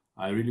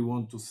 I really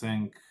want to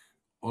thank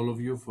all of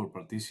you for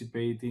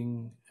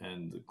participating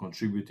and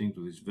contributing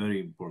to this very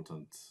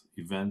important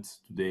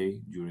event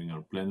today during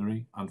our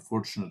plenary.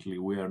 Unfortunately,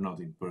 we are not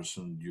in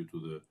person due to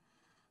the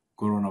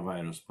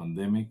coronavirus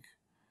pandemic,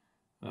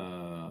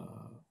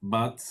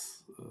 but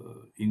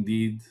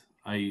indeed,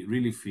 I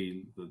really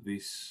feel that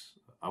this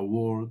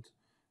award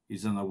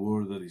is an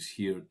award that is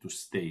here to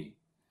stay.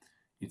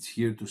 It's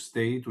here to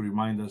stay to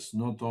remind us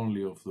not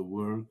only of the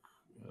work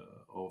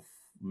of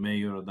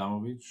Mayor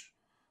Adamowicz,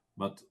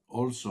 but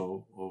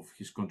also of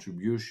his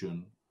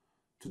contribution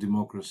to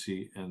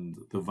democracy and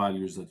the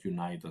values that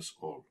unite us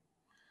all.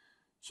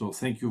 So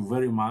thank you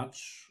very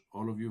much,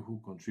 all of you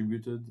who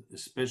contributed. A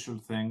special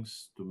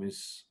thanks to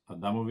Ms.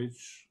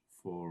 Adamowicz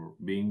for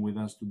being with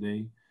us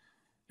today.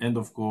 And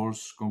of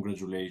course,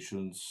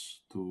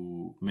 congratulations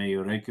to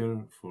Mayor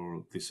REKER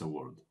for this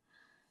award.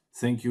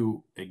 Thank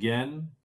you again.